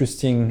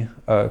interesting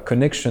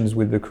connections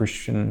with the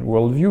Christian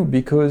worldview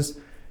because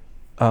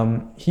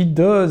he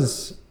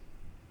does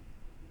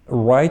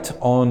write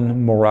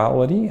on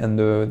morality and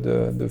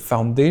the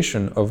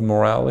foundation of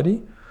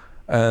morality,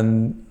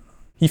 and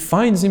he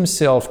finds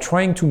himself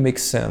trying to make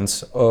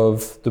sense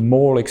of the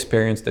moral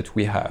experience that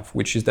we have,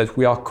 which is that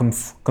we are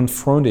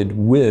confronted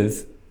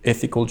with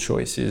ethical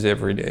choices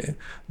every day,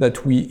 that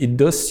it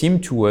does seem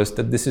to us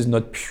that this is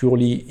not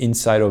purely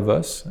inside of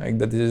us, like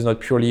that this is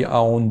not purely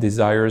our own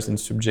desires and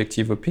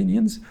subjective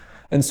opinions.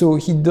 And so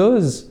he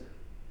does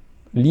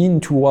lean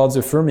towards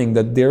affirming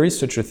that there is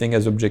such a thing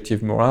as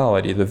objective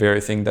morality, the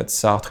very thing that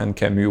Sartre and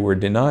Camus were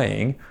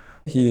denying.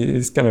 He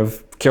is kind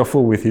of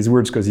careful with his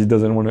words because he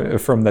doesn't want to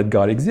affirm that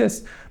God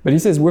exists. But he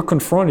says we're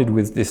confronted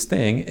with this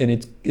thing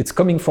and it's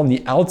coming from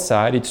the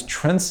outside, it's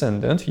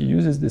transcendent. He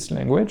uses this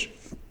language.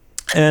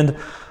 And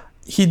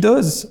he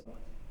does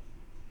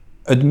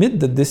admit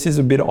that this is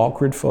a bit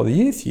awkward for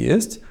the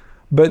atheist,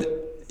 but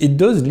it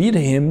does lead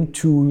him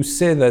to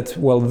say that,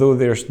 well, though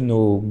there's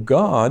no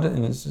God,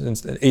 in the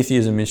sense that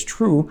atheism is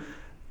true,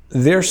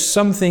 there's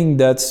something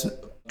that's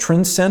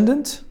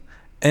transcendent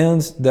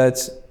and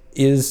that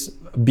is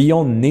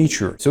beyond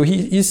nature. So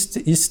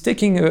he's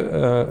taking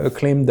a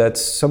claim that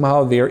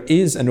somehow there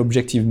is an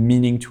objective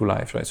meaning to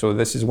life, right? So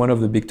this is one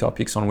of the big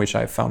topics on which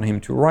I found him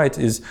to write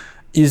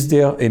is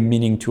there a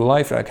meaning to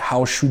life? Like,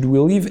 how should we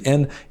live?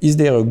 And is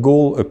there a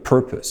goal, a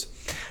purpose?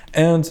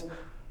 And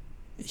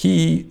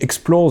he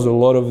explores a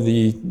lot of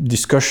the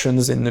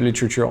discussions in the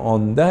literature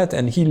on that,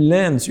 and he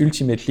lands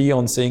ultimately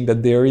on saying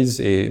that there is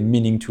a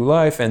meaning to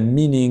life, and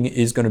meaning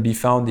is going to be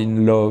found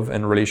in love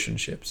and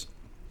relationships.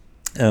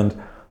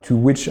 And to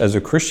which, as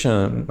a Christian,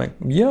 I'm like,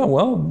 yeah,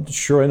 well,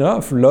 sure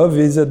enough, love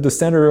is at the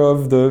center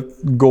of the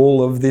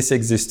goal of this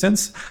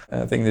existence.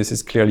 I think this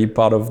is clearly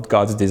part of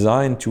God's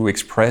design to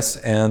express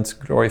and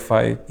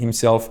glorify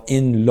himself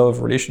in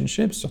love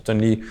relationships,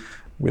 certainly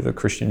with a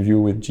Christian view,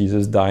 with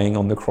Jesus dying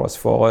on the cross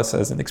for us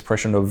as an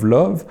expression of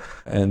love,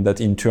 and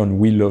that in turn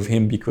we love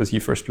him because he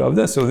first loved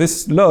us. So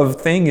this love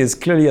thing is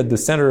clearly at the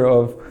center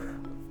of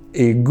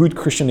a good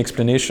Christian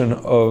explanation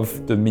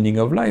of the meaning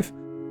of life.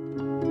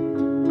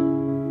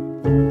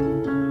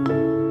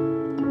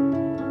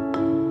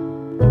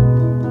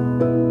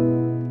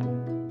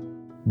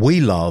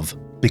 We love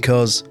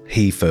because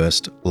he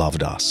first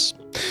loved us.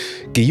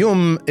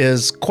 Guillaume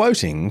is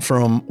quoting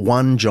from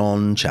 1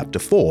 John chapter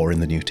 4 in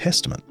the New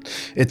Testament.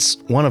 It's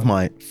one of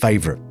my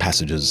favourite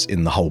passages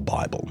in the whole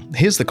Bible.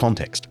 Here's the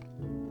context.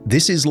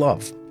 This is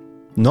love,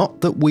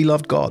 not that we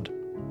loved God,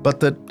 but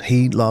that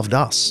he loved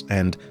us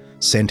and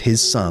sent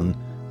his Son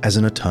as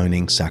an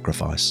atoning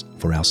sacrifice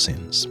for our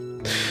sins.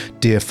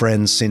 Dear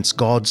friends, since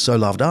God so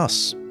loved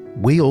us,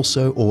 we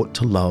also ought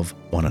to love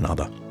one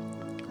another.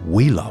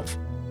 We love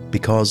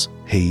because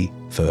he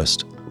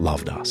first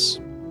loved us.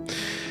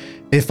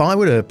 If I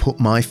were to put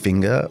my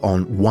finger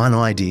on one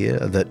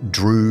idea that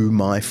drew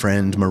my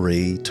friend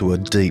Marie to a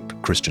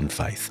deep Christian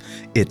faith,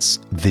 it's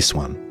this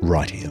one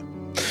right here.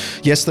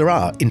 Yes, there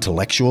are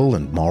intellectual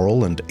and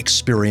moral and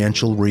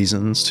experiential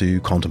reasons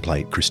to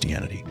contemplate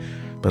Christianity,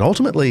 but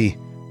ultimately,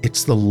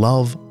 it's the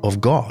love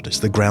of God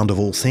as the ground of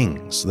all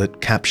things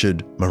that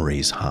captured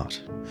Marie's heart.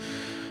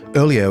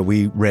 Earlier,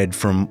 we read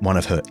from one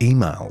of her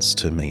emails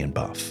to me and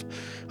Buff.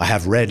 I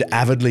have read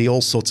avidly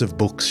all sorts of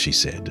books, she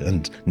said,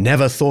 and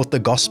never thought the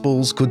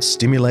Gospels could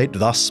stimulate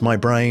thus my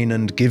brain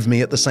and give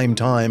me at the same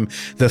time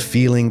the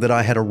feeling that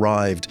I had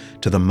arrived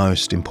to the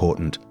most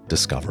important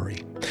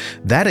discovery.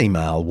 That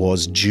email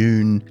was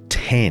June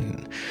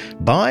 10.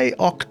 By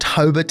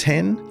October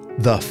 10,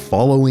 the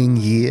following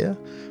year,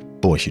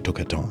 boy, she took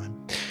her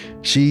time.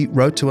 She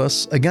wrote to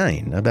us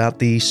again about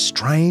the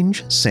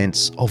strange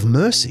sense of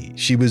mercy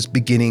she was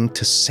beginning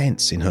to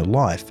sense in her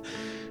life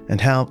and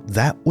how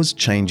that was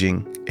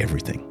changing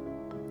everything.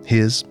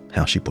 Here's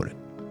how she put it.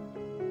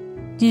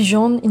 Dear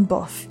John and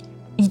Buff,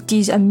 it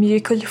is a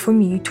miracle for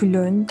me to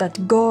learn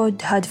that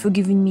God had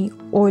forgiven me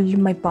all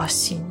my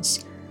past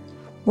sins.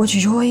 What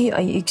joy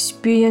I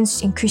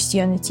experienced in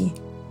Christianity.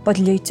 But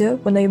later,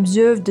 when I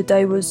observed that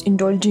I was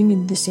indulging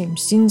in the same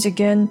sins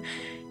again,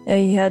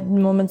 I had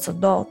moments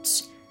of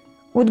doubts.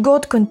 Would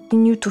God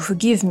continue to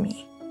forgive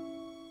me?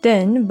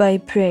 Then, by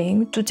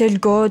praying to tell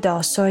God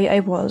how sorry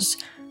I was,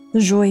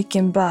 joy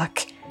came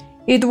back.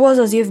 It was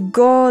as if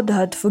God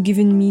had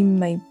forgiven me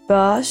my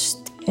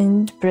past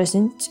and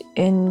present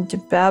and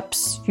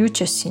perhaps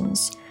future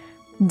sins.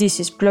 This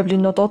is probably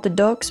not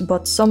orthodox,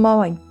 but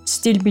somehow I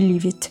still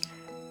believe it.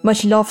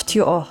 Much love to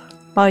you all.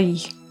 Bye.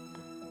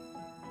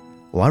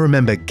 Well, I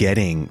remember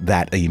getting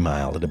that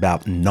email at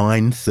about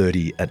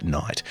 9:30 at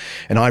night,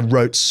 and I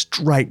wrote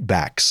straight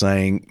back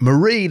saying,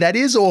 Marie, that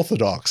is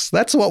orthodox.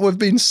 That's what we've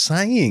been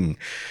saying.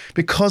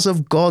 Because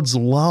of God's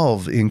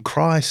love in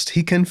Christ,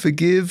 he can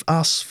forgive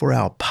us for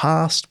our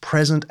past,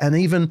 present, and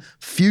even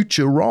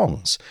future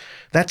wrongs.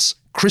 That's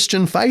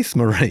Christian faith,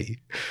 Marie.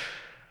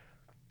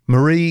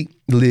 Marie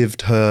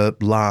lived her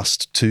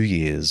last 2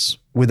 years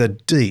with a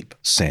deep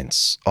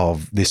sense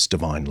of this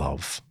divine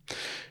love.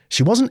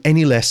 She wasn't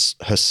any less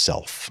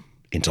herself,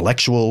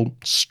 intellectual,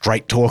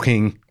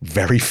 straight-talking,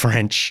 very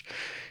French.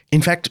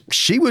 In fact,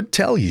 she would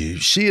tell you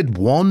she had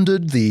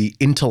wandered the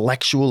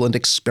intellectual and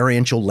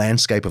experiential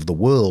landscape of the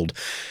world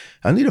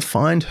only to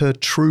find her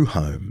true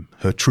home,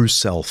 her true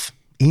self,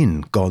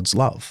 in God's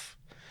love.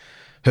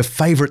 Her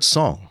favourite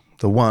song,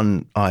 the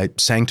one I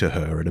sang to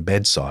her at a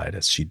bedside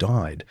as she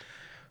died,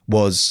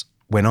 was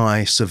When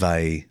I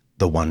Survey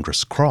the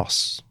Wondrous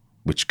Cross,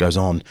 which goes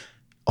on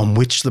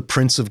which the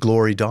Prince of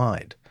Glory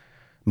died.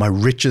 My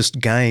richest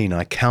gain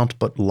I count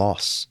but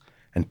loss,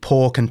 and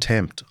pour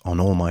contempt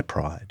on all my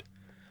pride.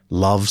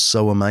 Love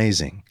so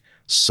amazing,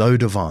 so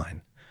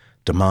divine,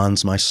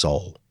 demands my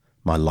soul,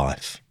 my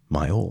life,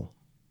 my all.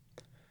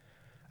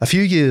 A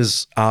few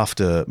years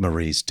after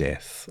Marie's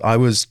death, I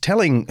was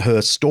telling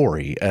her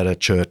story at a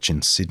church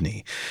in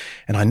Sydney,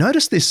 and I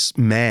noticed this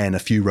man a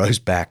few rows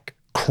back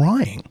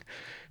crying.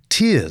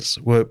 Tears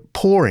were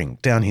pouring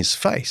down his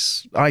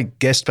face. I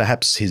guessed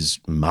perhaps his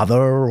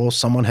mother or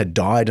someone had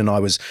died and I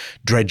was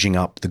dredging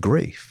up the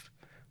grief.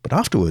 But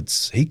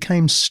afterwards, he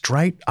came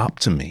straight up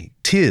to me,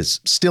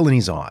 tears still in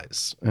his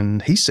eyes,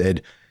 and he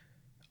said,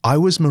 I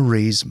was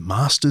Marie's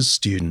master's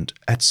student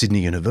at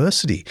Sydney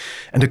University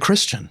and a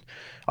Christian.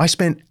 I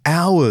spent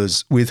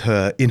hours with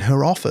her in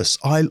her office.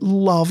 I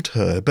loved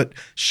her, but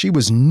she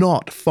was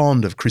not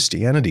fond of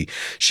Christianity.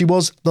 She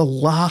was the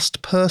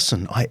last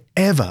person I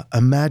ever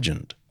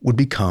imagined would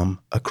become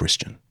a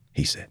Christian,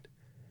 he said.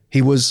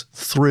 He was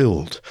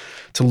thrilled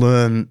to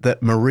learn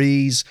that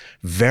Marie's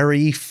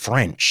very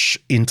French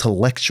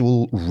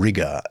intellectual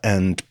rigour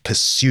and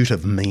pursuit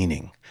of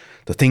meaning,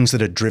 the things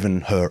that had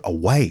driven her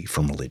away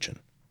from religion,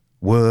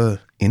 were,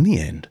 in the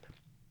end,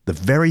 the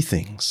very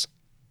things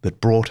that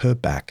brought her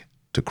back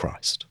to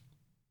Christ.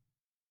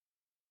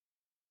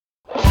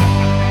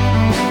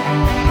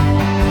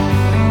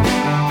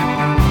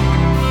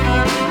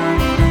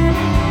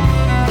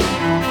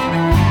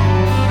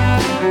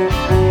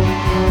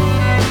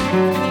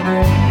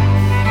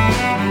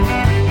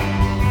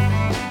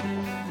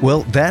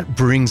 Well, that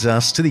brings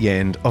us to the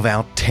end of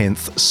our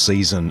 10th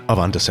season of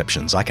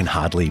Undeceptions. I can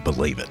hardly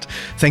believe it.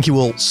 Thank you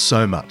all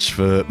so much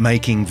for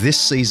making this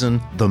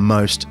season the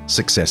most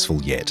successful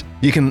yet.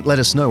 You can let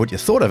us know what you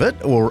thought of it,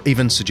 or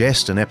even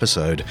suggest an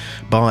episode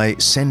by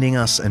sending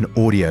us an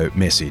audio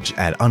message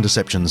at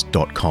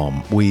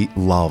undeceptions.com. We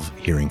love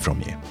hearing from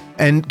you.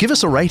 And give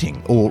us a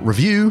rating or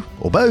review,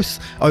 or both,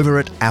 over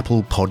at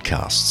Apple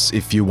Podcasts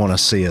if you want to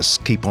see us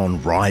keep on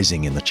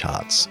rising in the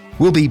charts.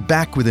 We'll be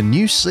back with a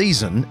new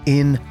season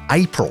in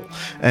April,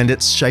 and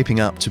it's shaping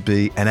up to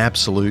be an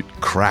absolute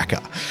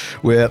cracker.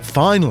 We're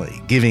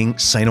finally giving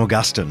St.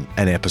 Augustine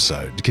an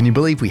episode. Can you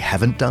believe we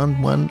haven't done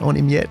one on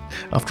him yet,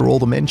 after all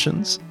the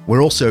mentions?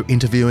 We're also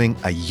interviewing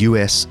a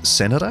US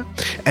senator,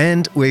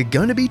 and we're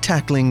going to be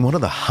tackling one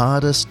of the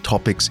hardest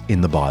topics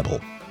in the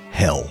Bible,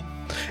 hell.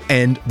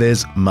 And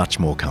there's much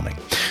more coming.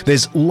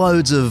 There's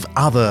loads of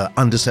other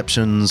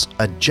Undeceptions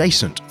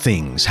adjacent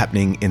things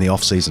happening in the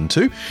off-season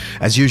too.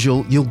 As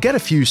usual, you'll get a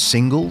few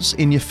singles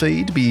in your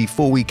feed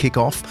before we kick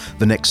off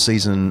the next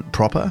season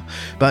proper,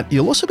 but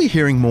you'll also be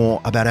hearing more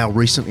about our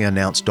recently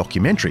announced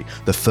documentary,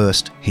 The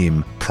First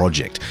Hymn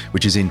Project,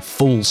 which is in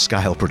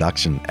full-scale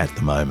production at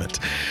the moment.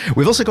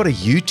 We've also got a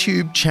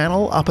YouTube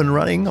channel up and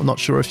running. I'm not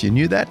sure if you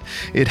knew that.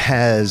 It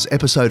has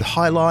episode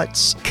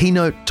highlights,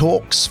 keynote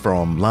talks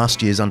from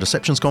last year's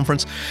Undeceptions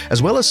conference,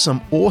 as well as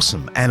some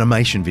awesome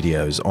animation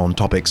videos on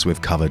topics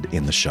we've covered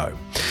in the show.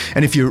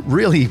 And if you're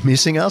really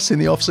missing us in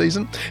the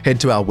off-season, head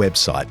to our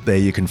website. There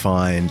you can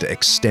find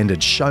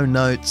extended show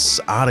notes,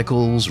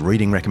 articles,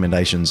 reading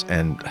recommendations,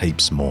 and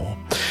heaps more.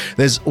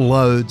 There's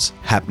loads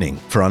happening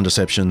for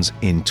Undeceptions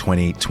in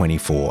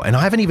 2024, and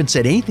I haven't even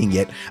said anything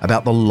yet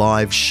about the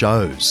live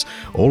shows.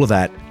 All of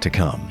that to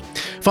come.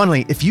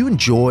 Finally, if you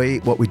enjoy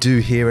what we do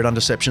here at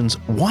Undeceptions,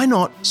 why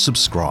not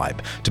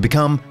subscribe to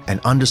become an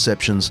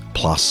Undeceptions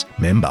Plus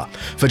member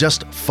for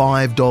just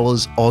 $5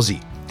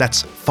 Aussie.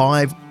 That's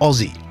 $5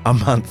 Aussie a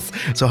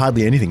month, so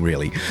hardly anything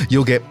really.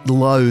 You'll get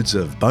loads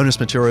of bonus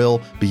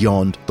material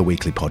beyond the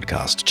weekly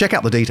podcast. Check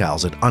out the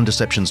details at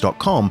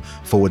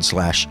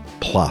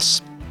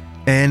undeceptions.com/plus.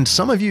 And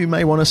some of you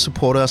may want to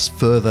support us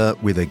further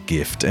with a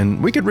gift,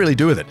 and we could really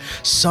do with it.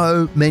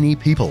 So many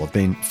people have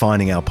been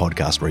finding our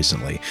podcast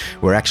recently.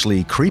 We're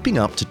actually creeping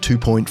up to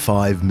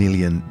 2.5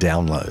 million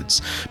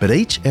downloads, but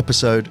each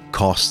episode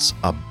costs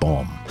a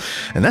bomb.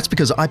 And that's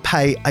because I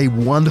pay a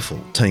wonderful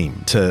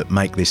team to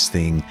make this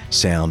thing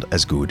sound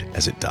as good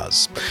as it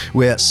does.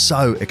 We're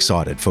so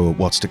excited for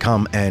what's to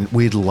come, and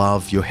we'd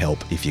love your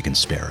help if you can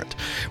spare it.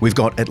 We've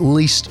got at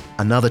least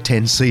another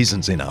 10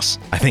 seasons in us,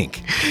 I think.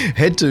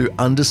 Head to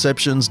undeceptions.com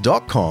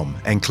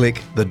and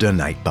click the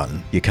donate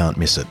button. You can't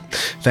miss it.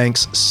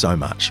 Thanks so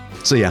much.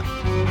 See ya.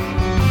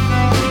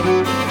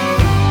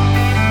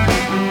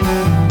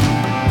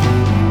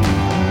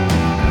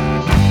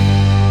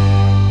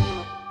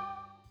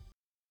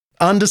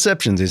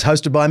 Undeceptions is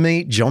hosted by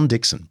me, John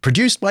Dixon,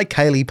 produced by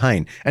Kaylee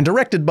Payne, and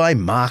directed by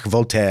Mark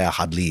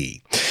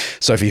Voltaire-Hadley.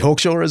 Sophie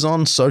Hawkshaw is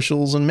on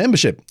socials and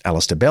membership.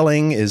 Alistair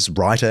Belling is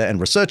writer and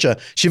researcher.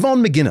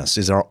 Siobhan McGuinness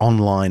is our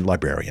online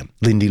librarian.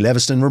 Lindy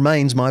Leviston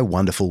remains my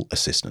wonderful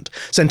assistant.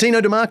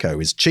 Santino DeMarco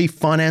is chief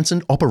finance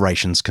and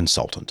operations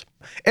consultant.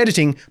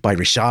 Editing by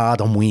Richard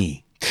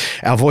Amoui.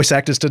 Our voice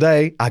actors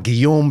today are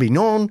Guillaume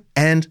Binon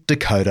and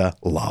Dakota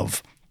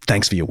Love.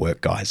 Thanks for your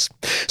work, guys.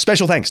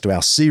 Special thanks to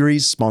our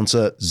series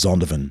sponsor,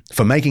 Zondervan,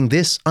 for making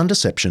this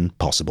Undeception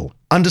possible.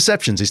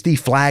 Undeceptions is the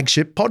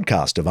flagship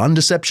podcast of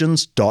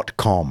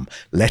undeceptions.com,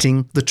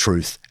 letting the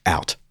truth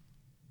out.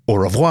 Au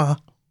revoir.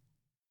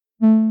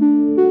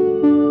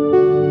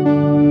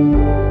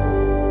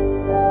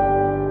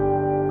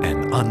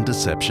 An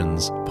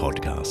Undeceptions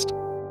podcast.